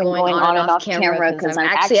noticed, I've been going on and off camera because I'm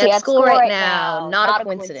actually at school right now. Not a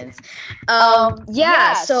coincidence.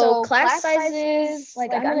 Yeah, so class sizes,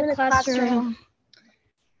 like I'm in a classroom.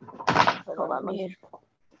 Hold on, let me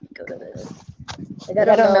go to this. Like,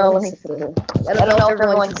 I don't know. Let me see. I don't know if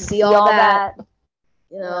everyone can see all that.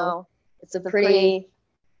 You know, it's a pretty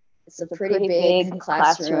big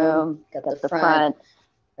classroom. Got the front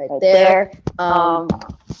right there.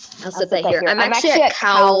 I'll set that here. I'm actually at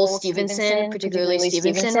Cowell, Stevenson, particularly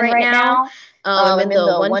Stevenson right now. I'm in the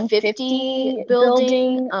 150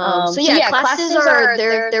 building. So yeah, classes are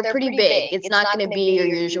they're pretty big. It's not going to be your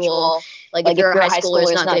usual, like if you're a high schooler,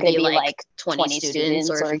 it's not going to be like 20 students,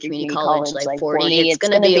 or if you're community college, like 40. It's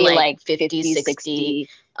going to be like 50, 60.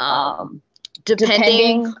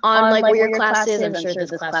 Depending on like where your class is, I'm sure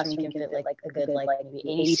this classroom can fit like a good like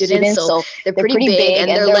maybe 80 students. So they're pretty big,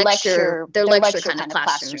 and they're lecture kind of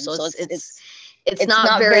classroom. So it's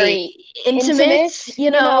not very intimate,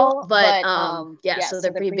 you know. But yeah, so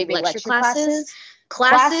they're pretty big lecture classes.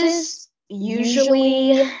 Classes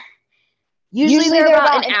usually they're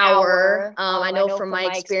about an hour. I know from my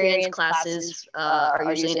experience, classes are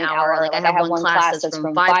usually an hour. Like I have one class that's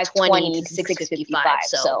from 5:20 to 6:55.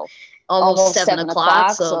 So almost 7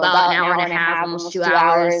 o'clock, so about an hour and a half, almost 2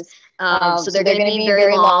 hours. So they're going to be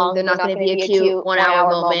very long. They're not going to be a cute 1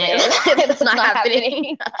 hour moment. It's not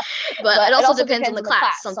happening. But it also depends on the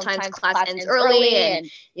class. Sometimes class ends early, and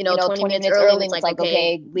 20 minutes early, it's like,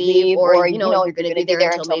 okay, leave, or you're going to be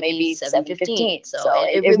there until maybe 7:15. So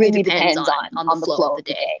it really depends on the flow of the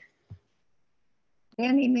day.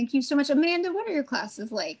 Andy, thank you so much. Amanda, what are your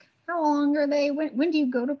classes like? How long are they? When do you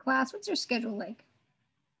go to class? What's your schedule like?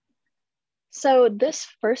 So this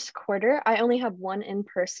first quarter, I only have one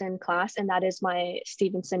in-person class, and that is my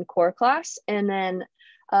Stevenson core class. And then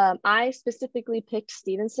I specifically picked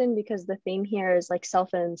Stevenson because the theme here is like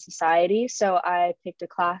self and society. So I picked a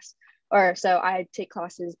class, so I take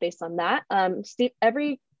classes based on that.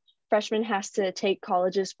 Every freshman has to take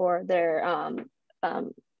colleges for their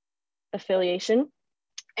affiliation.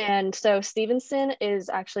 And so Stevenson is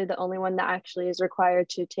actually the only one that actually is required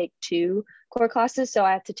to take 2 core classes. So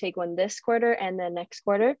I have to take one this quarter and then next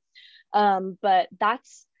quarter. But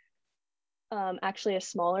that's actually a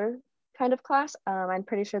smaller kind of class. I'm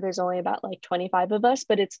pretty sure there's only about like 25 of us,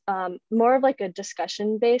 but it's more of like a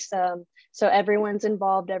discussion based. So everyone's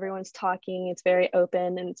involved, everyone's talking, it's very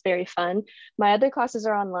open and it's very fun. My other classes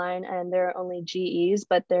are online and they're only GEs,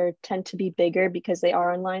 but they tend to be bigger because they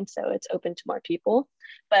are online. So it's open to more people.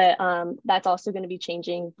 But that's also going to be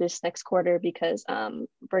changing this next quarter because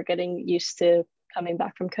we're getting used to coming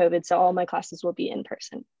back from COVID. So all my classes will be in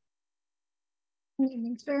person.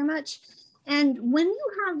 Thanks very much. And when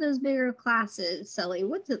you have those bigger classes, Sully,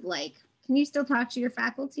 what's it like? Can you still talk to your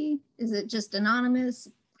faculty? Is it just anonymous?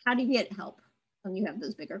 How do you get help when you have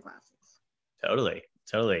those bigger classes? Totally.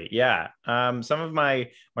 Yeah. Some of my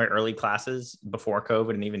early classes before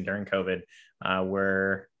COVID and even during COVID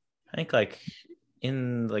were, I think, like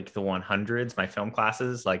in like the 100s, my film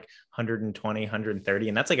classes, like 120, 130.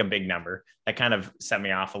 And that's like a big number. That kind of set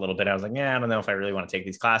me off a little bit. I was like, yeah, I don't know if I really want to take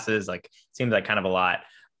these classes. Like, it seems like kind of a lot.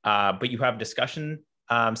 But you have discussion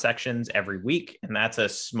sections every week. And that's a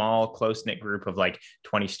small, close-knit group of like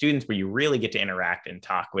 20 students where you really get to interact and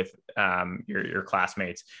talk with your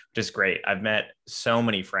classmates, which is great. I've met so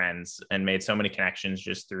many friends and made so many connections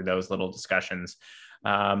just through those little discussions.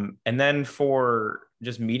 And then for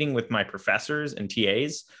just meeting with my professors and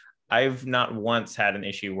TAs, I've not once had an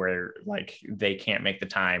issue where like they can't make the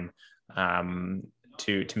time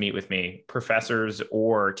to meet with me, professors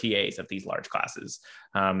or TAs at these large classes.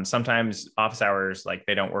 Sometimes office hours, like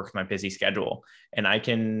they don't work with my busy schedule, and I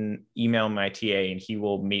can email my TA and he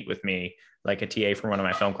will meet with me. Like a TA for one of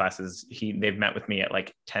my film classes, they've met with me at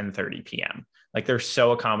like 10:30 p.m. Like they're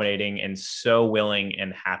so accommodating and so willing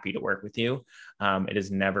and happy to work with you. It has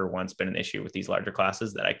never once been an issue with these larger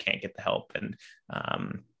classes that I can't get the help and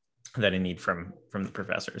that I need from the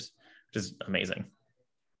professors, which is amazing.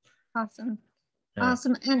 Awesome. Yeah.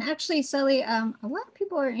 Awesome. And actually, Sully, a lot of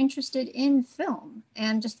people are interested in film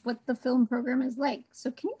and just what the film program is like. So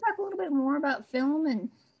can you talk a little bit more about film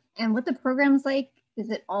and what the program is like Is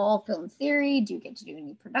it all film theory? Do you get to do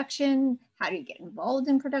any production? How do you get involved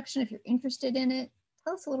in production if you're interested in it?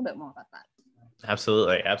 Tell us a little bit more about that.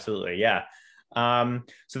 Absolutely. Yeah.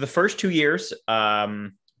 So the first 2 years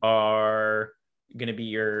are going to be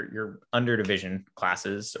your under division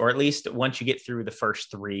classes, or at least once you get through the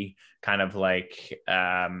first 3 kind of like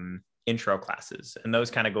intro classes. And those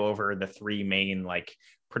kind of go over the 3 main like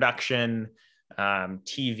production,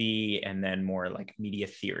 TV, and then more like media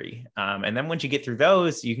theory. And then once you get through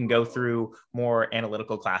those, you can go through more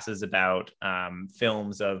analytical classes about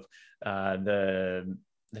films of the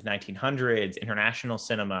 1900s, international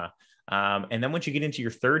cinema. And then once you get into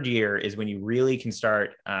your 3rd year is when you really can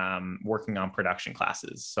start working on production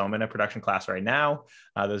classes. So I'm in a production class right now.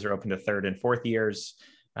 Those are open to 3rd and 4th years.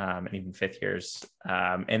 And even 5th years.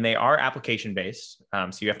 And they are application based.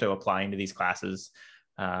 So you have to apply into these classes,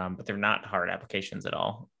 but they're not hard applications at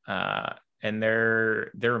all. And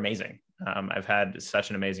they're amazing. I've had such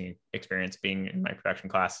an amazing experience being in my production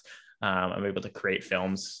class. I'm able to create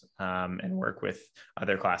films and work with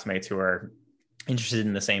other classmates who are interested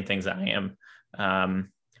in the same things that I am.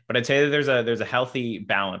 But I'd say that there's a healthy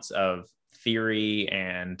balance of theory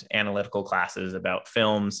and analytical classes about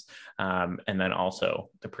films, and then also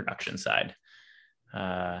the production side.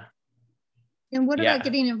 And what about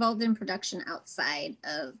getting involved in production outside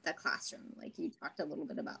of the classroom? Like you talked a little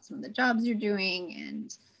bit about some of the jobs you're doing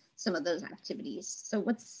and some of those activities. So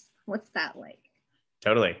what's that like?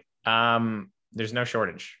 Totally. There's no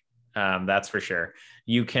shortage. That's for sure.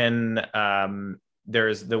 You can,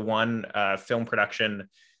 there's the one film production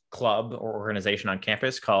club or organization on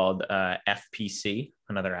campus called FPC,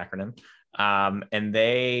 another acronym. And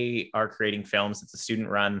they are creating films. It's a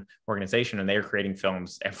student-run organization, and they are creating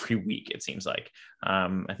films every week, it seems like.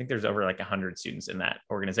 I think there's over like 100 students in that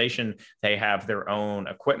organization. They have their own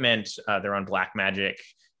equipment, their own Blackmagic,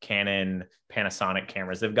 Canon, Panasonic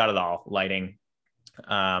cameras. They've got it all, lighting.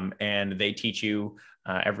 And they teach you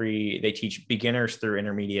they teach beginners through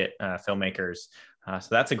intermediate filmmakers. So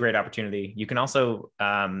that's a great opportunity. You can also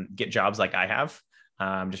get jobs like I have.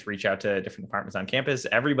 Just reach out to different departments on campus.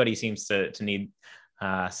 Everybody seems to need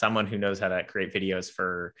someone who knows how to create videos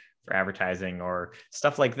for advertising or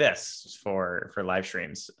stuff like this for live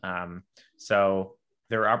streams. So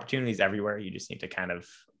there are opportunities everywhere. You just need to kind of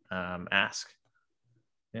ask.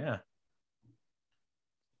 Yeah.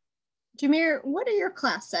 Jemere, what are your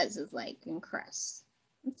class sizes like in Kres?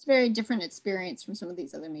 It's a very different experience from some of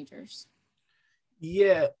these other majors.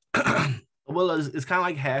 Yeah. Well, it's kind of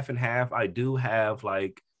like half and half. I do have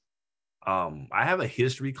like, I have a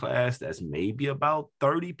history class that's maybe about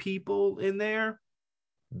 30 people in there.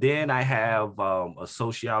 Then I have a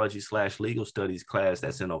sociology / legal studies class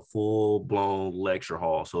that's in a full-blown lecture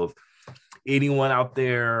hall. So if anyone out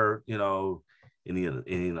there, you know,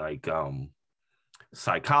 any like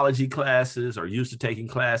psychology classes or used to taking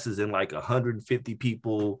classes in like 150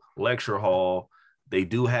 people lecture hall, they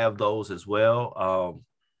do have those as well.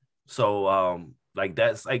 Like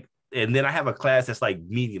that's like, and then I have a class that's like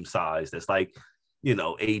medium size, that's like, you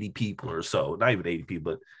know, 80 people or so, not even 80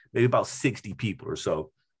 people, but maybe about 60 people or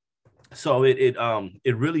so. So it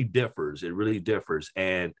really differs. It really differs.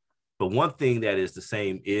 But one thing that is the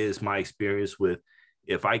same is my experience with,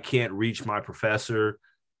 if I can't reach my professor,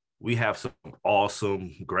 we have some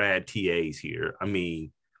awesome grad TAs here. I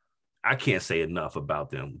mean, I can't say enough about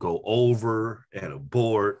them. Go over and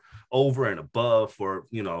above for,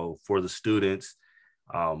 you know, for the students.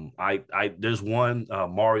 There's one,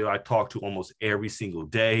 Mario, I talk to almost every single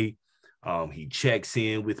day. He checks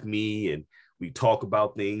in with me and we talk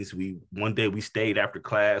about things. One day we stayed after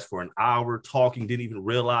class for an hour talking, didn't even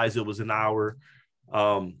realize it was an hour.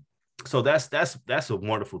 So that's a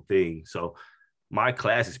wonderful thing. So my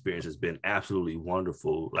class experience has been absolutely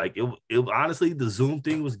wonderful. Like it honestly, the Zoom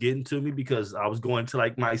thing was getting to me because I was going to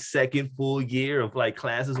like my 2nd full year of like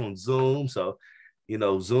classes on Zoom. So, you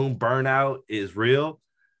know, Zoom burnout is real.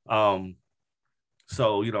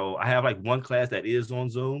 So, you know, I have like one class that is on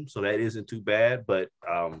Zoom, so that isn't too bad, but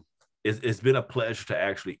it's been a pleasure to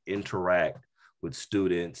actually interact with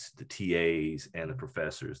students, the TAs, and the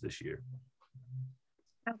professors this year.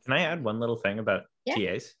 Can I add one little thing about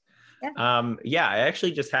TAs? Yeah. I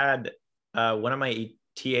actually just had one of my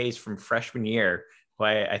TAs from freshman year, who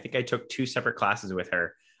I think I took 2 separate classes with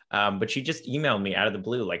her. But she just emailed me out of the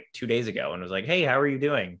blue like 2 days ago and was like, "Hey, how are you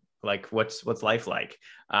doing? Like, what's life like?"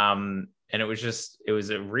 And it was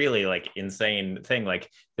a really like insane thing. Like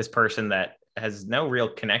this person that has no real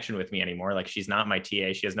connection with me anymore. Like she's not my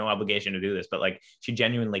TA. She has no obligation to do this, but like she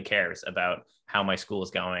genuinely cares about how my school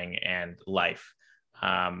is going and life.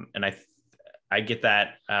 And I get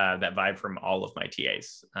that that vibe from all of my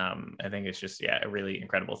TAs. I think it's just a really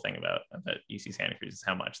incredible thing about UC Santa Cruz is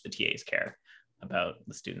how much the TAs care about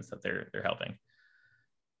the students that they're helping.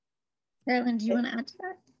 Carolyn, do you want to add to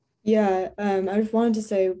that? Yeah, I just wanted to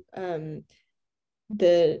say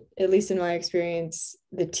that at least in my experience,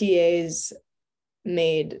 the TAs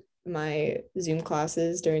made my Zoom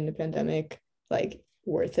classes during the pandemic like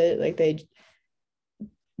worth it. Like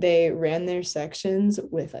they ran their sections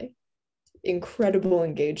with like incredible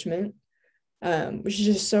engagement, which is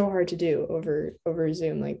just so hard to do over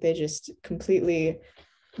Zoom. Like they just completely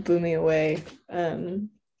blew me away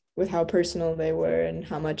with how personal they were and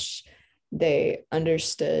how much they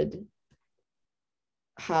understood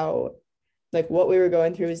how like what we were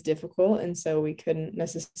going through was difficult, and so we couldn't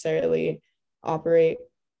necessarily operate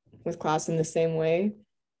with class in the same way,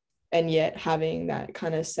 and yet having that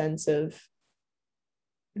kind of sense of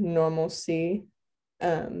normalcy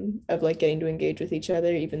of like getting to engage with each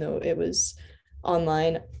other even though it was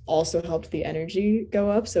online also helped the energy go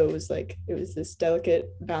up. So it was this delicate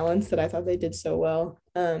balance that I thought they did so well.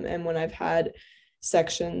 And when I've had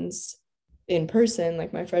sections in person,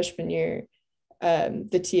 like my freshman year,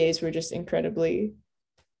 the TAs were just incredibly,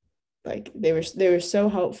 like they were so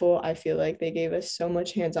helpful. I feel like they gave us so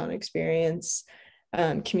much hands-on experience,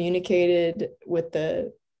 communicated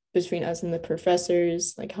between us and the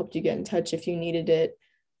professors, like helped you get in touch if you needed it,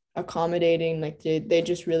 accommodating. Like they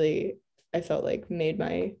just really, I felt like made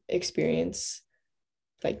my experience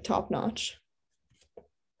like top notch.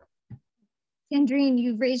 Sandrine,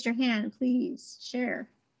 you've raised your hand. Please share.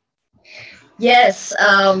 Yes,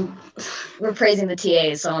 we're praising the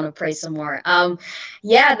TAs, so I want to praise some more.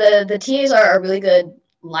 The TAs are a really good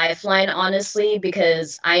lifeline, honestly,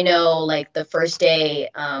 because I know like the first day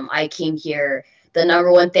I came here, the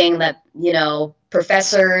number one thing that,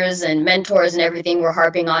 professors and mentors and everything were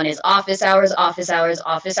harping on is office hours, office hours,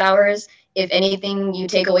 office hours. If anything you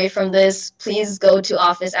take away from this, please go to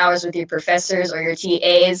office hours with your professors or your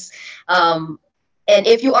TAs. And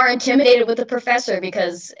if you are intimidated with a professor,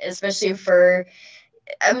 because especially for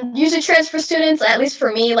usually transfer students, at least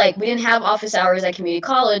for me, like we didn't have office hours at community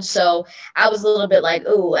college. So I was a little bit like,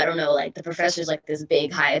 oh, I don't know, like the professor's like this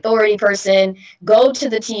big high authority person. Go to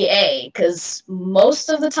the TA, because most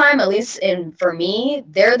of the time, at least for me,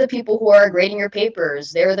 they're the people who are grading your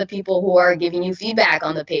papers. They're the people who are giving you feedback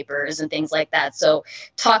on the papers and things like that. So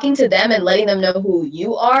talking to them and letting them know who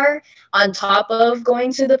you are on top of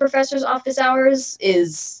going to the professor's office hours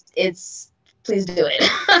please do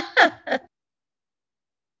it.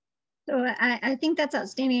 So I think that's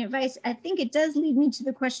outstanding advice. I think it does lead me to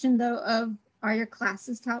the question, though, of are your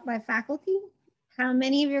classes taught by faculty? How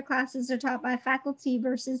many of your classes are taught by faculty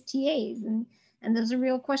versus TAs? And those are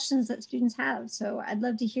real questions that students have. So I'd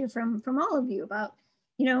love to hear from all of you about,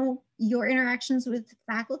 your interactions with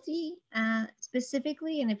faculty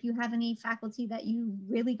specifically, and if you have any faculty that you've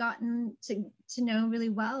really gotten to know really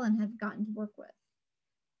well and have gotten to work with.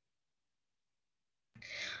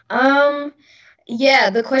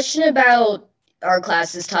 The question about our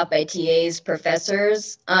classes taught by TAs,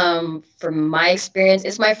 professors, from my experience,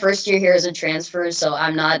 it's my first year here as a transfer, so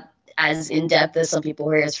I'm not as in-depth as some people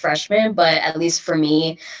here as freshmen, but at least for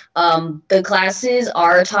me, the classes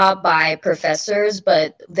are taught by professors,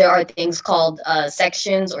 but there are things called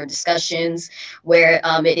sections or discussions where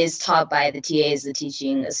it is taught by the TAs, the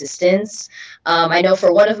teaching assistants. I know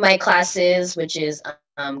for one of my classes, which is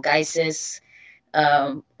GYSIS,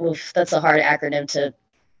 that's a hard acronym to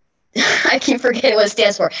I keep forgetting what it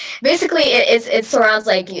stands for. Basically, it surrounds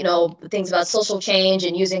like, things about social change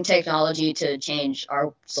and using technology to change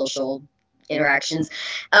our social interactions.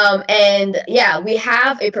 We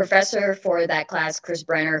have a professor for that class, Chris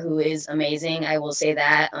Brenner, who is amazing. I will say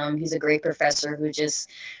that. He's a great professor who just,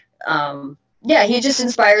 he just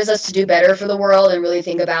inspires us to do better for the world and really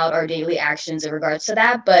think about our daily actions in regards to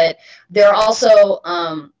that. But there are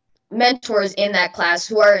also mentors in that class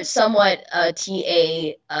who are somewhat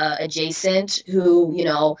TA adjacent, who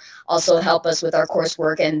also help us with our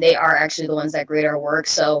coursework, and they are actually the ones that grade our work.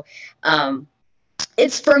 So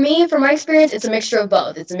it's, for me, from my experience, it's a mixture of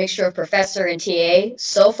both. It's a mixture of professor and TA.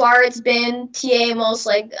 So far it's been TA most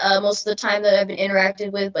of the time that I've been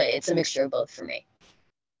interacted with, but it's a mixture of both for me.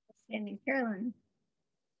 And Carolyn.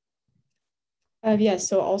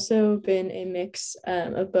 So also been a mix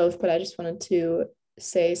of both, but I just wanted to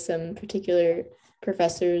say some particular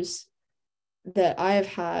professors that I have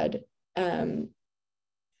had.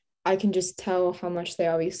 I can just tell how much they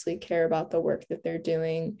obviously care about the work that they're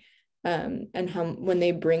doing, and how when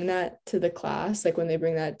they bring that to the class, like when they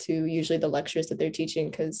bring that to usually the lectures that they're teaching,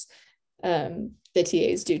 because the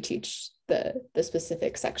TAs do teach the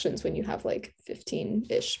specific sections when you have like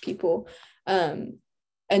 15-ish people.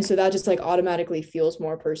 And so that just like automatically feels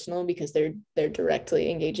more personal because they're directly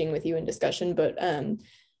engaging with you in discussion. But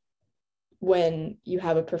when you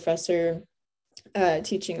have a professor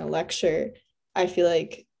teaching a lecture, I feel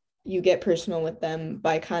like you get personal with them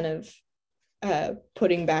by kind of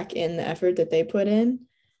putting back in the effort that they put in.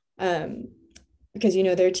 Because, you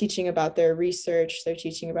know, they're teaching about their research, they're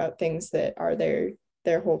teaching about things that are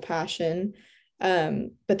their whole passion,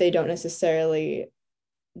 but they don't necessarily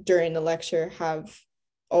during the lecture have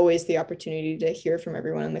always the opportunity to hear from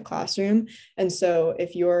everyone in the classroom. And so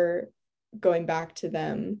if you're going back to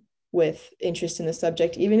them with interest in the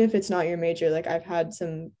subject, even if it's not your major, like I've had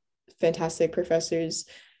some fantastic professors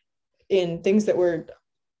in things that were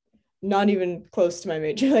not even close to my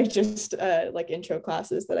major, like just like intro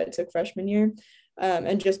classes that I took freshman year.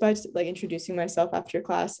 And just by like introducing myself after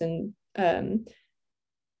class and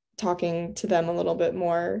talking to them a little bit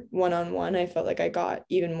more one-on-one, I felt like I got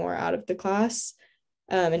even more out of the class.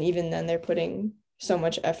 And even then they're putting so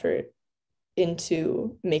much effort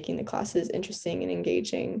into making the classes interesting and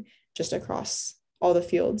engaging just across all the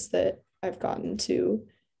fields that I've gotten to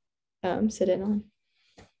sit in on.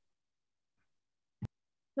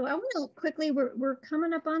 So I want to quickly, we're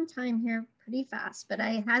coming up on time here pretty fast, but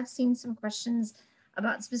I have seen some questions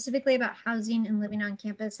about specifically about housing and living on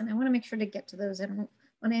campus, and I want to make sure to get to those. I don't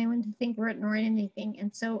want anyone to think we're ignoring anything.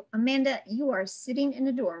 And so Amanda, you are sitting in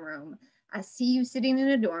a dorm room. I see you sitting in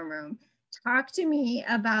a dorm room. Talk to me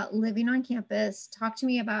about living on campus. Talk to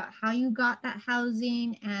me about how you got that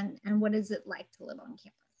housing and what is it like to live on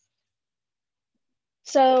campus?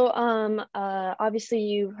 So obviously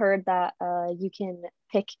you heard that you can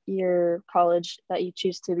pick your college that you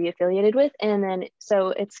choose to be affiliated with. And then, so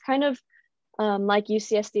it's kind of like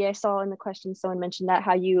UCSD, I saw in the question, someone mentioned that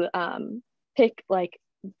how you pick like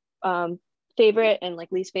favorite and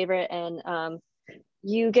like least favorite, and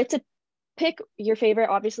you get to pick your favorite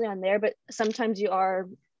obviously on there, but sometimes you are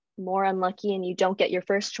more unlucky and you don't get your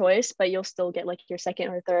first choice, but you'll still get like your second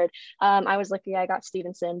or third. I was lucky, I got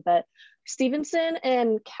Stevenson, but Stevenson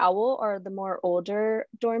and Cowell are the more older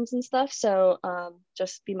dorms and stuff, so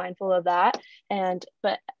just be mindful of that.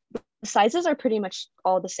 But the sizes are pretty much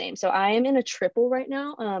all the same. So I am in a triple right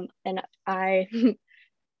now, and I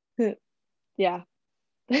yeah,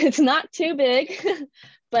 it's not too big,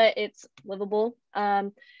 but it's livable.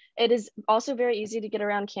 It is also very easy to get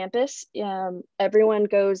around campus. Everyone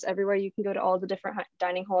goes everywhere. You can go to all the different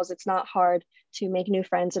dining halls. It's not hard to make new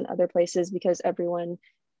friends in other places because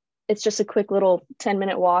it's just a quick little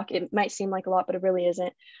 10-minute walk. It might seem like a lot, but it really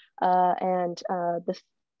isn't. And the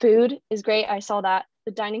food is great. I saw that.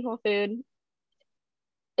 The dining hall food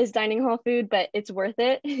is dining hall food, but it's worth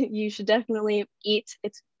it. You should definitely eat.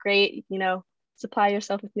 It's great, you know, supply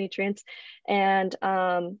yourself with nutrients. And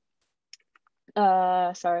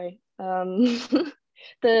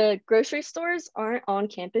the grocery stores aren't on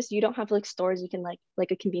campus. You don't have like stores you can like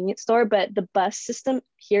a convenience store, but the bus system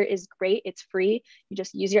here is great. It's free. You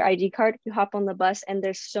just use your ID card, you hop on the bus, and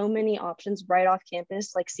there's so many options right off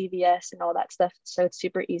campus, like CVS and all that stuff. So it's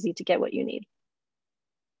super easy to get what you need.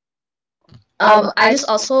 I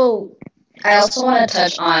also want to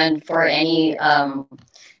touch on, for any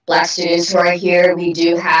Black students who are here, we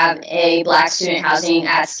do have a Black student housing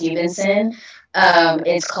at Stevenson.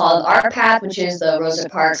 It's called Our Path, which is the Rosa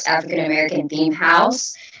Parks African American theme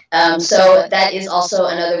house. So that is also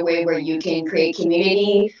another way where you can create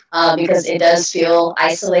community, because it does feel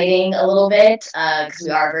isolating a little bit because we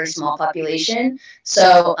are a very small population.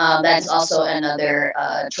 So that's also another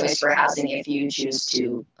choice for housing if you choose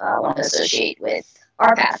to want to associate with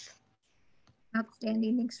Our Path.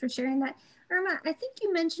 Outstanding. Thanks for sharing that. Irma, I think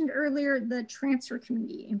you mentioned earlier the transfer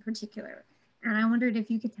community in particular. And I wondered if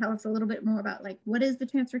you could tell us a little bit more about like, what is the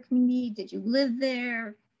transfer community? Did you live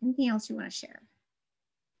there? Anything else you want to share?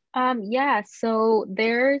 Yeah, so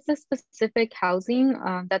there's a specific housing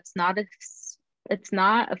that's it's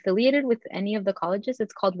not affiliated with any of the colleges.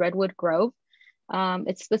 It's called Redwood Grove.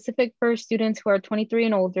 It's specific for students who are 23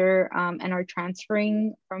 and older and are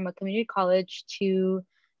transferring from a community college to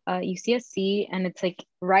UCSC, and it's like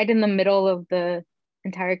right in the middle of the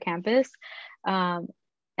entire campus.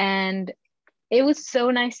 And it was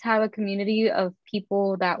so nice to have a community of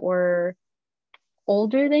people that were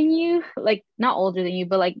older than you, like not older than you,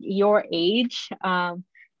 but like your age.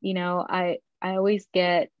 You know, I always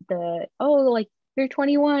get like you're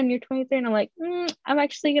 21, you're 23, and I'm like, I'm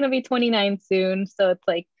actually gonna be 29 soon. So it's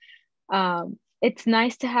like, it's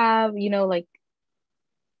nice to have, you know, like,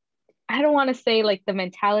 I don't want to say like the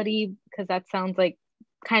mentality, because that sounds like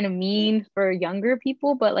kind of mean for younger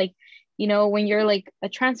people, but like you know, when you're like a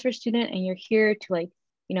transfer student and you're here to like,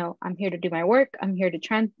 you know, I'm here to do my work, I'm here to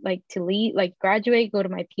to lead, like graduate, go to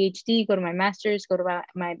my PhD, go to my master's, go to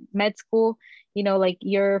my med school, you know, like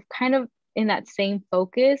you're kind of in that same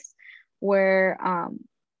focus where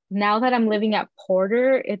now that I'm living at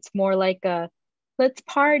Porter, it's more like a let's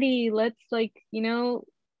party, let's like, you know,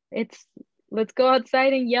 it's let's go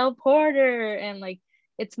outside and yell Porter, and like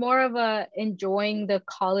it's more of a enjoying the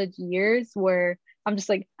college years where I'm just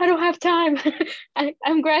like, I don't have time.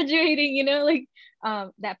 I'm graduating, you know, like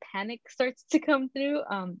that panic starts to come through.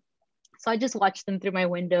 So I just watch them through my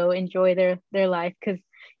window, enjoy their life, because,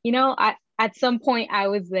 you know, at some point I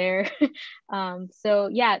was there. So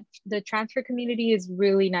yeah, the transfer community is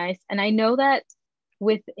really nice. And I know that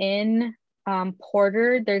within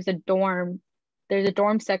Porter, there's a dorm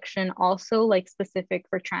section also like specific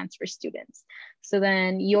for transfer students. So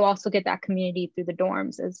then you also get that community through the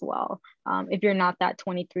dorms as well, if you're not that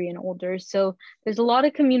 23 and older. So there's a lot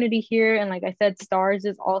of community here. And like I said, STARS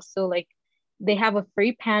is also like, they have a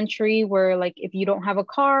free pantry where like, if you don't have a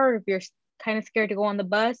car, if you're kind of scared to go on the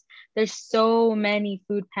bus, there's so many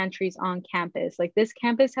food pantries on campus. Like this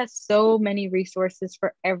campus has so many resources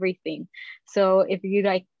for everything. So if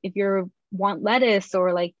you want lettuce,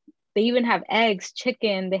 or like they even have eggs,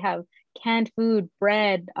 chicken, they have canned food,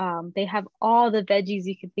 bread, they have all the veggies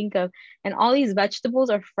you could think of. And all these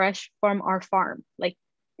vegetables are fresh from our farm. Like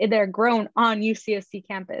they're grown on UCSC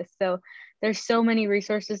campus. So there's so many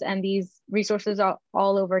resources, and these resources are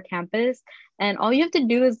all over campus. And all you have to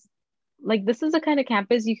do is, like, this is the kind of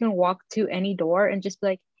campus you can walk to any door and just be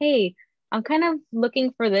like, hey, I'm kind of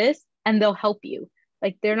looking for this, and they'll help you.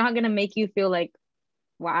 Like, they're not going to make you feel like,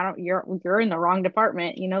 well, you're in the wrong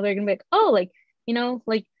department. You know, they're going to be like, oh, like, you know,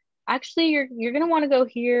 like, actually you're going to want to go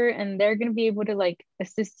here, and they're going to be able to like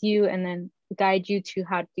assist you and then guide you to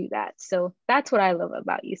how to do that. So that's what I love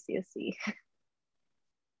about UCSC.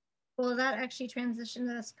 Well, that actually transitioned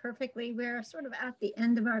us perfectly. We're sort of at the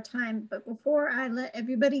end of our time, but before I let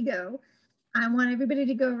everybody go, I want everybody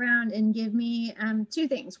to go around and give me two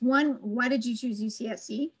things. One, why did you choose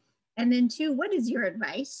UCSC? And then two, what is your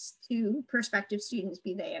advice to prospective students,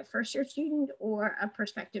 be they a first-year student or a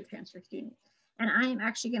prospective transfer student? And I am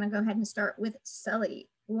actually going to go ahead and start with Sully.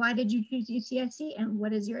 Why did you choose UCSC, and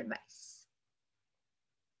what is your advice?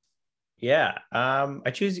 Yeah,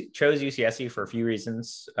 I chose UCSC for a few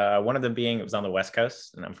reasons. One of them being it was on the West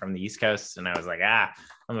Coast, and I'm from the East Coast, and I was like,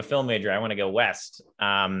 I'm a film major, I want to go West.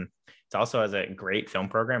 It also has a great film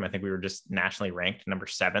program. I think we were just nationally ranked number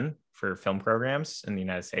 7 for film programs in the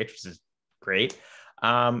United States, which is great.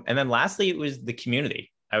 And then lastly, it was the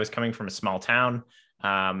community. I was coming from a small town,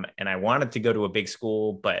 and I wanted to go to a big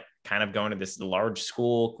school, but kind of going to this large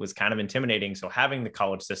school was kind of intimidating. So having the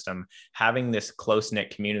college system, having this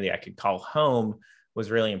close-knit community I could call home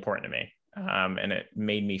was really important to me. And it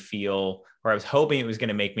made me feel, or I was hoping it was going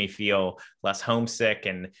to make me feel less homesick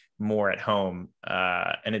and more at home.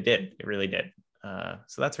 And it did, it really did.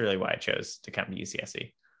 So that's really why I chose to come to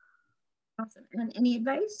UCSC. Awesome. And any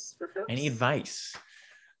advice for folks? Any advice?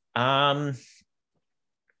 I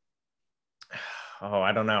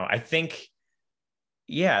don't know. I think,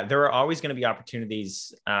 yeah, there are always going to be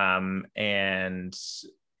opportunities. And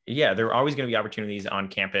yeah, there are always going to be opportunities on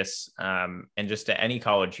campus. And just to any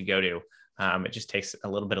college you go to, it just takes a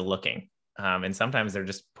little bit of looking. And sometimes they're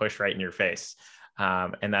just pushed right in your face.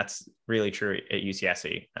 And that's really true at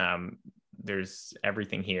UCSC. There's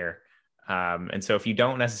everything here. And so if you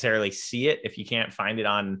don't necessarily see it, if you can't find it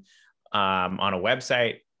on a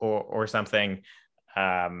website or something,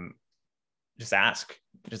 just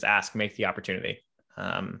ask, make the opportunity.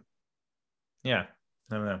 Yeah, I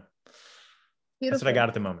don't know. Beautiful. That's what I got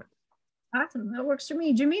at the moment. Awesome. That works for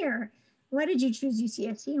me. Jemere, why did you choose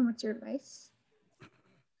UCSC, and what's your advice?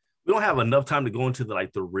 We don't have enough time to go into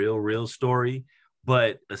the real story,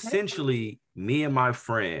 but essentially me and my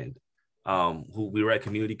friend, who we were at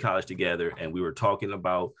community college together, and we were talking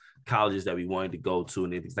about colleges that we wanted to go to.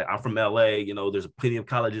 And things like, I'm from LA, you know, there's plenty of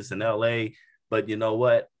colleges in LA, but you know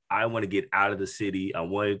what? I want to get out of the city. I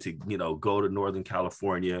wanted to, you know, go to Northern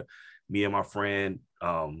California. Me and my friend,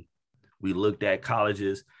 we looked at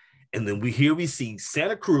colleges, and then we see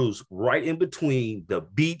Santa Cruz right in between the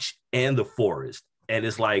beach and the forest. And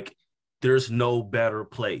it's like, there's no better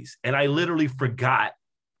place. And I literally forgot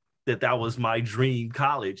that was my dream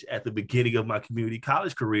college at the beginning of my community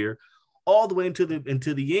college career, all the way into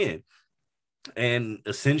the end. And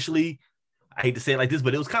essentially, I hate to say it like this,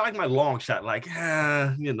 but it was kind of like my long shot, like,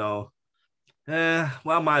 well,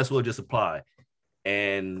 I might as well just apply.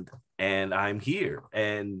 And I'm here.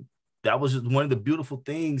 And that was just one of the beautiful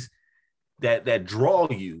things that draw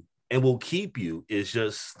you and will keep you is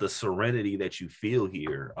just the serenity that you feel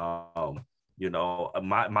here. You know,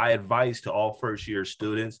 my advice to all first year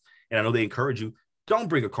students, and I know they encourage you, don't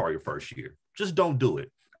bring a car your first year. Just don't do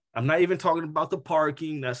it. I'm not even talking about the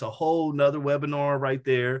parking. That's a whole nother webinar right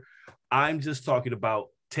there. I'm just talking about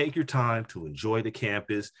take your time to enjoy the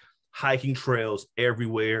campus, hiking trails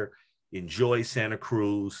everywhere, enjoy Santa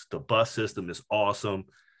Cruz. The bus system is awesome.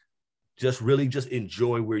 Just really just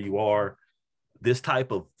enjoy where you are. This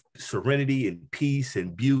type of serenity and peace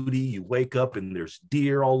and beauty, you wake up and there's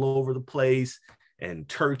deer all over the place and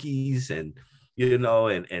turkeys and, you know,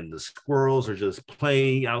 and the squirrels are just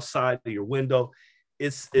playing outside of your window.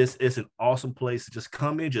 It's an awesome place to just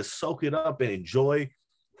come in, just soak it up and enjoy.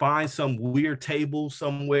 Find some weird table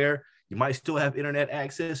somewhere. You might still have internet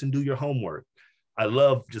access and do your homework. I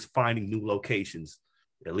love just finding new locations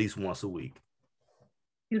at least once a week.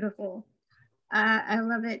 Beautiful. I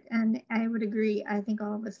love it. And I would agree. I think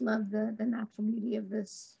all of us love the natural beauty of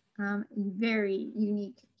this very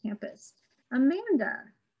unique campus. Amanda,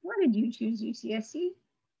 why did you choose UCSC?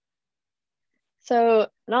 So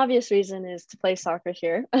an obvious reason is to play soccer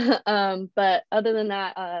here. But other than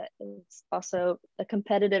that, it's also a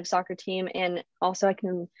competitive soccer team. And also I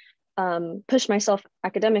can push myself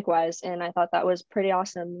academic wise. And I thought that was pretty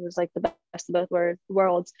awesome. It was like the best of both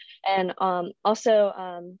worlds. And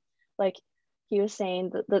also like he was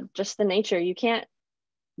saying, just the nature, you can't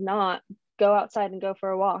not go outside and go for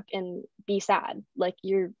a walk and be sad. Like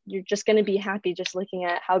you're just going to be happy just looking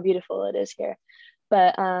at how beautiful it is here.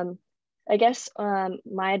 But I guess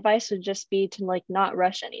my advice would just be to like not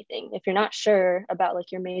rush anything. If you're not sure about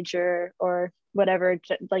like your major or whatever,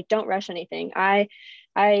 like don't rush anything. I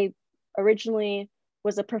originally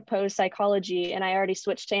was a proposed psychology and I already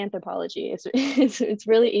switched to anthropology. It's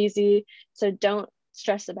really easy. So don't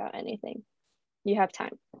stress about anything. You have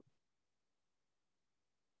time.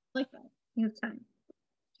 Like that. You have time.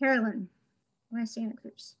 Carolyn, why Santa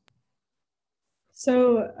Cruz?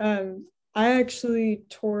 So I actually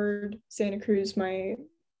toured Santa Cruz my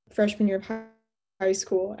freshman year of high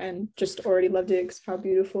school and just already loved it because of how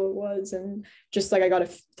beautiful it was. And just like I got a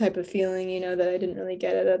type of feeling, you know, that I didn't really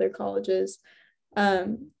get at other colleges.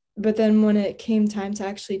 But then when it came time to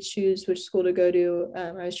actually choose which school to go to,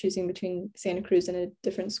 I was choosing between Santa Cruz and a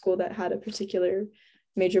different school that had a particular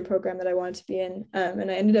major program that I wanted to be in.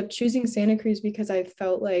 And I ended up choosing Santa Cruz because I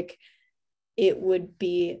felt like it would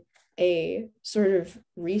be a sort of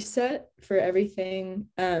reset for everything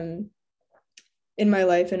in my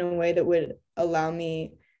life in a way that would allow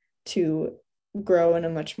me to grow in a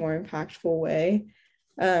much more impactful way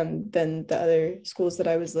than the other schools that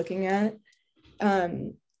I was looking at.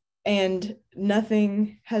 And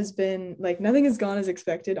nothing has gone as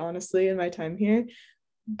expected, honestly, in my time here,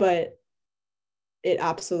 but it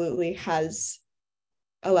absolutely has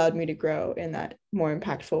allowed me to grow in that more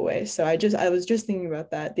impactful way. So I was just thinking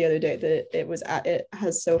about that the other day, that it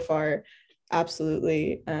has so far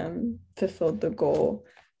absolutely fulfilled the goal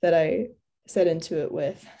that I set into it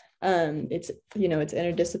with. It's, you know, it's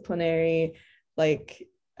interdisciplinary, like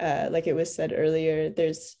it was said earlier,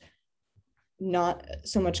 there's not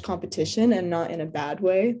so much competition, and not in a bad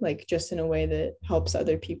way, like just in a way that helps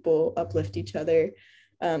other people uplift each other,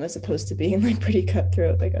 as opposed to being like pretty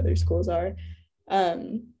cutthroat like other schools are.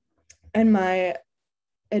 And my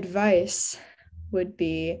advice would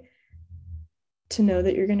be to know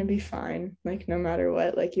that you're going to be fine, like no matter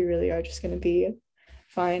what, like you really are just going to be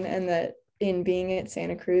fine. And that in being at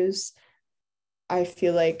Santa Cruz, I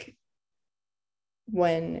feel like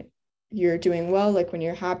when you're doing well, like when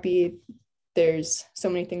you're happy, there's so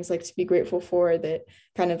many things like to be grateful for that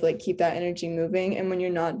kind of like keep that energy moving. And when you're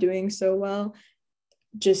not doing so well,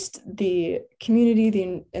 just the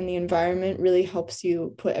community and the environment really helps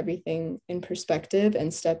you put everything in perspective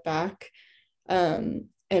and step back,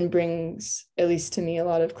 and brings, at least to me, a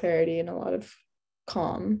lot of clarity and a lot of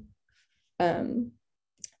calm, to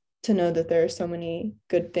know that there are so many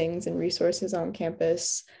good things and resources on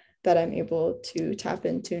campus that I'm able to tap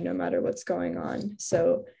into no matter what's going on.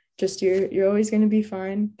 So just you're always going to be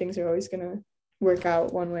fine. Things are always going to work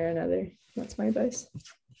out one way or another. That's my advice.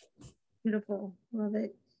 Beautiful. Love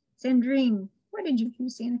it. Sandrine, why did you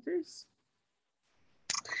choose Santa Cruz?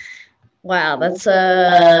 Wow, that's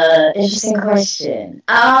a interesting question.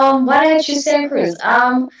 Why did I choose Santa Cruz?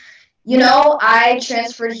 You know, I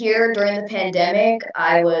transferred here during the pandemic.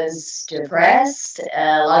 I was depressed.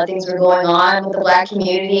 A lot of things were going on with the Black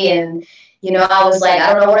community, and you know, I was like,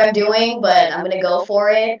 I don't know what I'm doing, but I'm gonna go for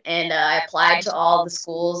it. And I applied to all the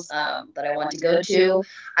schools that I wanted to go to.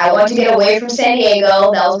 I wanted to get away from San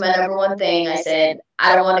Diego. That was my number one thing. I said,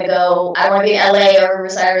 I don't want to be in LA or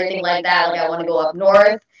Riverside or anything like that. Like, I want to go up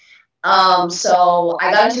north. So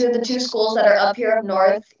I got into the two schools that are up here up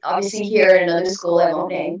north, obviously here in another school I won't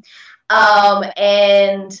name.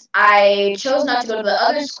 And I chose not to go to the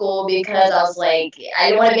other school because I was like, I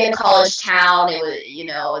didn't want to be in a college town. It was, you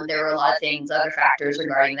know, and there were a lot of things, other factors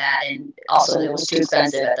regarding that. And also it was too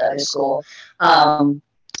expensive at the other school.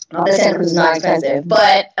 Not that Santa Cruz is not expensive,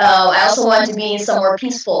 but I also wanted to be somewhere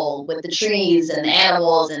peaceful with the trees and the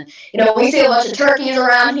animals. And, you know, we see a bunch of turkeys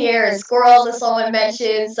around here and squirrels, as someone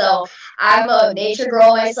mentioned. So I'm a nature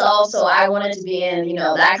girl myself, so I wanted to be in, you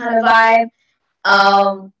know, that kind of vibe.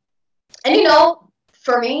 And, you know,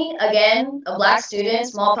 for me, again, a Black student,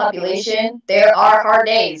 small population, there are hard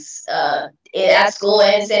days at school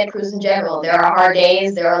and in Santa Cruz in general. There are hard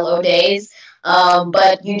days, there are low days.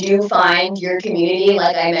 But you do find your community,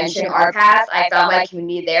 like I mentioned, our path. I found my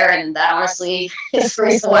community there, and that honestly is the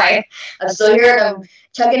reason why I'm still here and I'm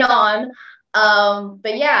chugging on.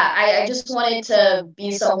 But yeah, I just wanted to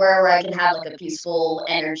be somewhere where I can have like a peaceful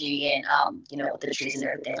energy and, you know, with the trees and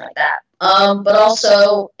everything like that. But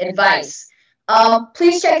also advice.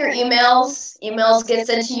 Please check your emails. Emails get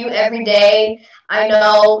sent to you every day. I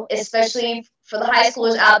know, especially for the high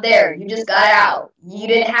schoolers out there, you just got out. You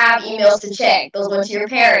didn't have emails to check. Those went to your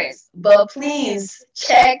parents. But please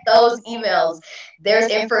check those emails. There's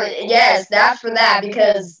info. Yes, that's for that,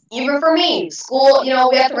 because even for me, school, you know,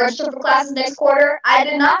 we have to register for classes next quarter. I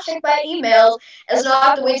did not check my emails, and so I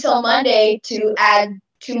have to wait till Monday to add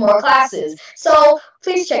 2 more classes. So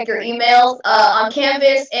please check your emails on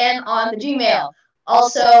Canvas and on the Gmail.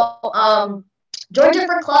 Also, join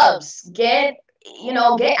different clubs. Get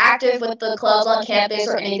active with the clubs on campus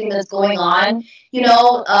or anything that's going on. You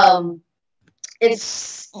know,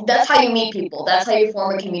 that's how you meet people. That's how you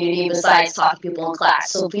form a community besides talking to people in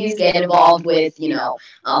class. So please get involved with,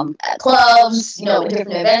 clubs,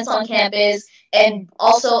 different events on campus. And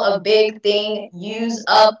also a big thing, use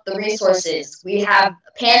up the resources. We have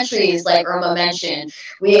pantries, like Irma mentioned.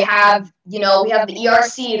 We have the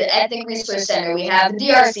ERC, the Ethnic Resource Center. We have the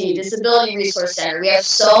DRC, Disability Resource Center. We have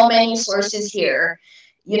so many sources here.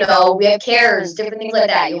 We have CARES, different things like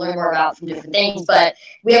that. You'll learn more about from different things. But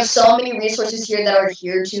we have so many resources here that are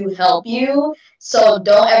here to help you. So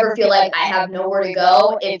don't ever feel like I have nowhere to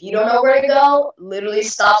go. If you don't know where to go, literally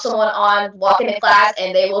stop someone on walking in class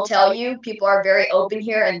and they will tell you. People are very open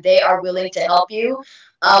here and they are willing to help you.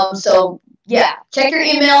 So yeah, check your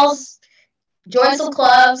emails, join some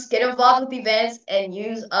clubs, get involved with events, and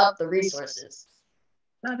use up the resources.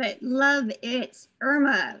 Love it. Love it.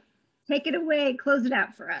 Irma, take it away. Close it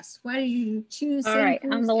out for us. Why do you choose? All right,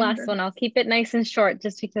 I'm the last one. I'll keep it nice and short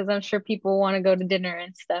just because I'm sure people want to go to dinner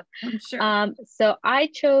and stuff. I'm sure. So I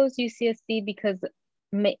chose UCSC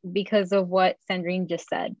because of what Sandrine just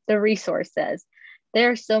said, the resources.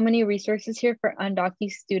 There are so many resources here for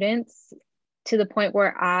undocumented students to the point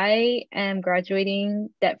where I am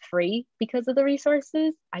graduating debt-free because of the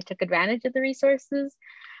resources. I took advantage of the resources.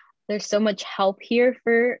 There's so much help here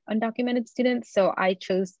for undocumented students, so I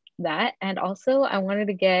chose that. And also I wanted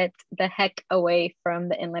to get the heck away from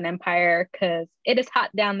the Inland Empire because it is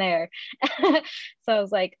hot down there. So I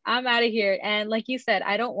was like, I'm out of here. And like you said,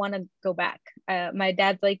 I don't want to go back. My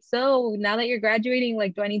dad's like, so now that you're graduating,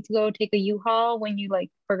 like, do I need to go take a U-Haul when you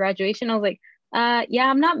for graduation? I was like, yeah,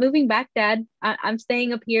 I'm not moving back, Dad. I'm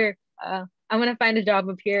staying up here. I'm gonna find a job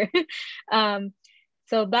up here.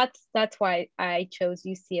 So that's why I chose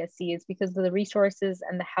UCSC, is because of the resources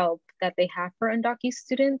and the help that they have for undocumented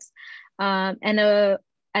students. And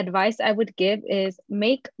advice I would give is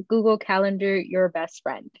make Google Calendar your best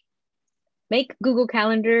friend. Make Google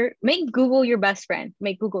your best friend.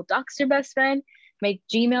 Make Google Docs your best friend. Make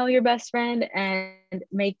Gmail your best friend, and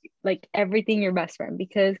make everything your best friend,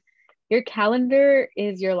 because your calendar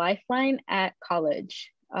is your lifeline at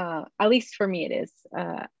college. At least for me, it is.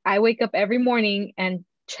 I wake up every morning and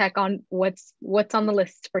check on what's on the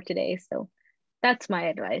list for today. So that's my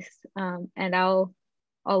advice. And I'll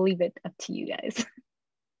leave it up to you guys.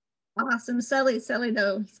 Awesome. Sully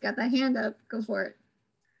though, he's got that hand up. Go for it.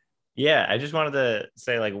 Yeah, I just wanted to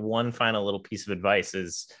say one final little piece of advice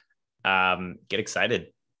is get excited.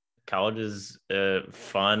 College is a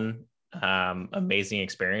fun, amazing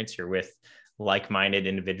experience. You're with like-minded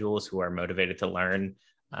individuals who are motivated to learn.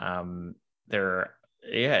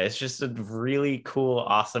 It's just a really cool,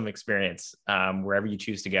 awesome experience wherever you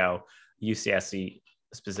choose to go. UCSC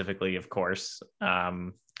specifically, of course.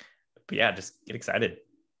 But yeah, just get excited.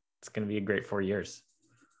 It's going to be a great 4 years.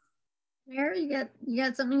 Mary, you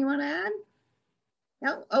got something you want to add?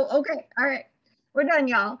 No? Oh, okay. All right. We're done,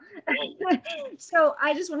 y'all. So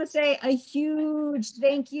I just want to say a huge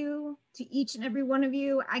thank you to each and every one of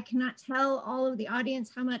you. I cannot tell all of the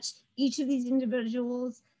audience how much each of these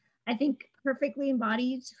individuals I think perfectly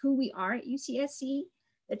embodies who we are at UCSC,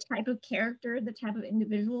 the type of character, the type of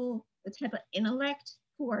individual, the type of intellect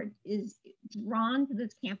who is drawn to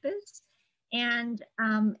this campus. And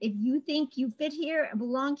if you think you fit here and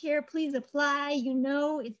belong here, please apply. You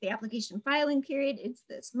know, it's the application filing period. It's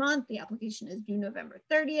this month. The application is due November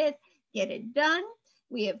 30th. Get it done.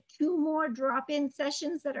 We have 2 more drop-in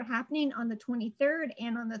sessions that are happening on the 23rd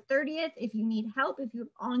and on the 30th. If you need help, if you have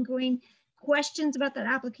ongoing questions about that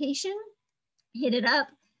application, hit it up.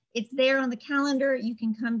 It's there on the calendar. You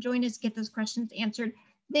can come join us, get those questions answered.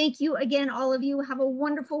 Thank you again, all of you. Have a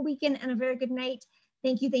wonderful weekend and a very good night.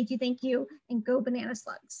 Thank you, thank you, thank you, and go banana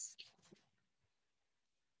slugs.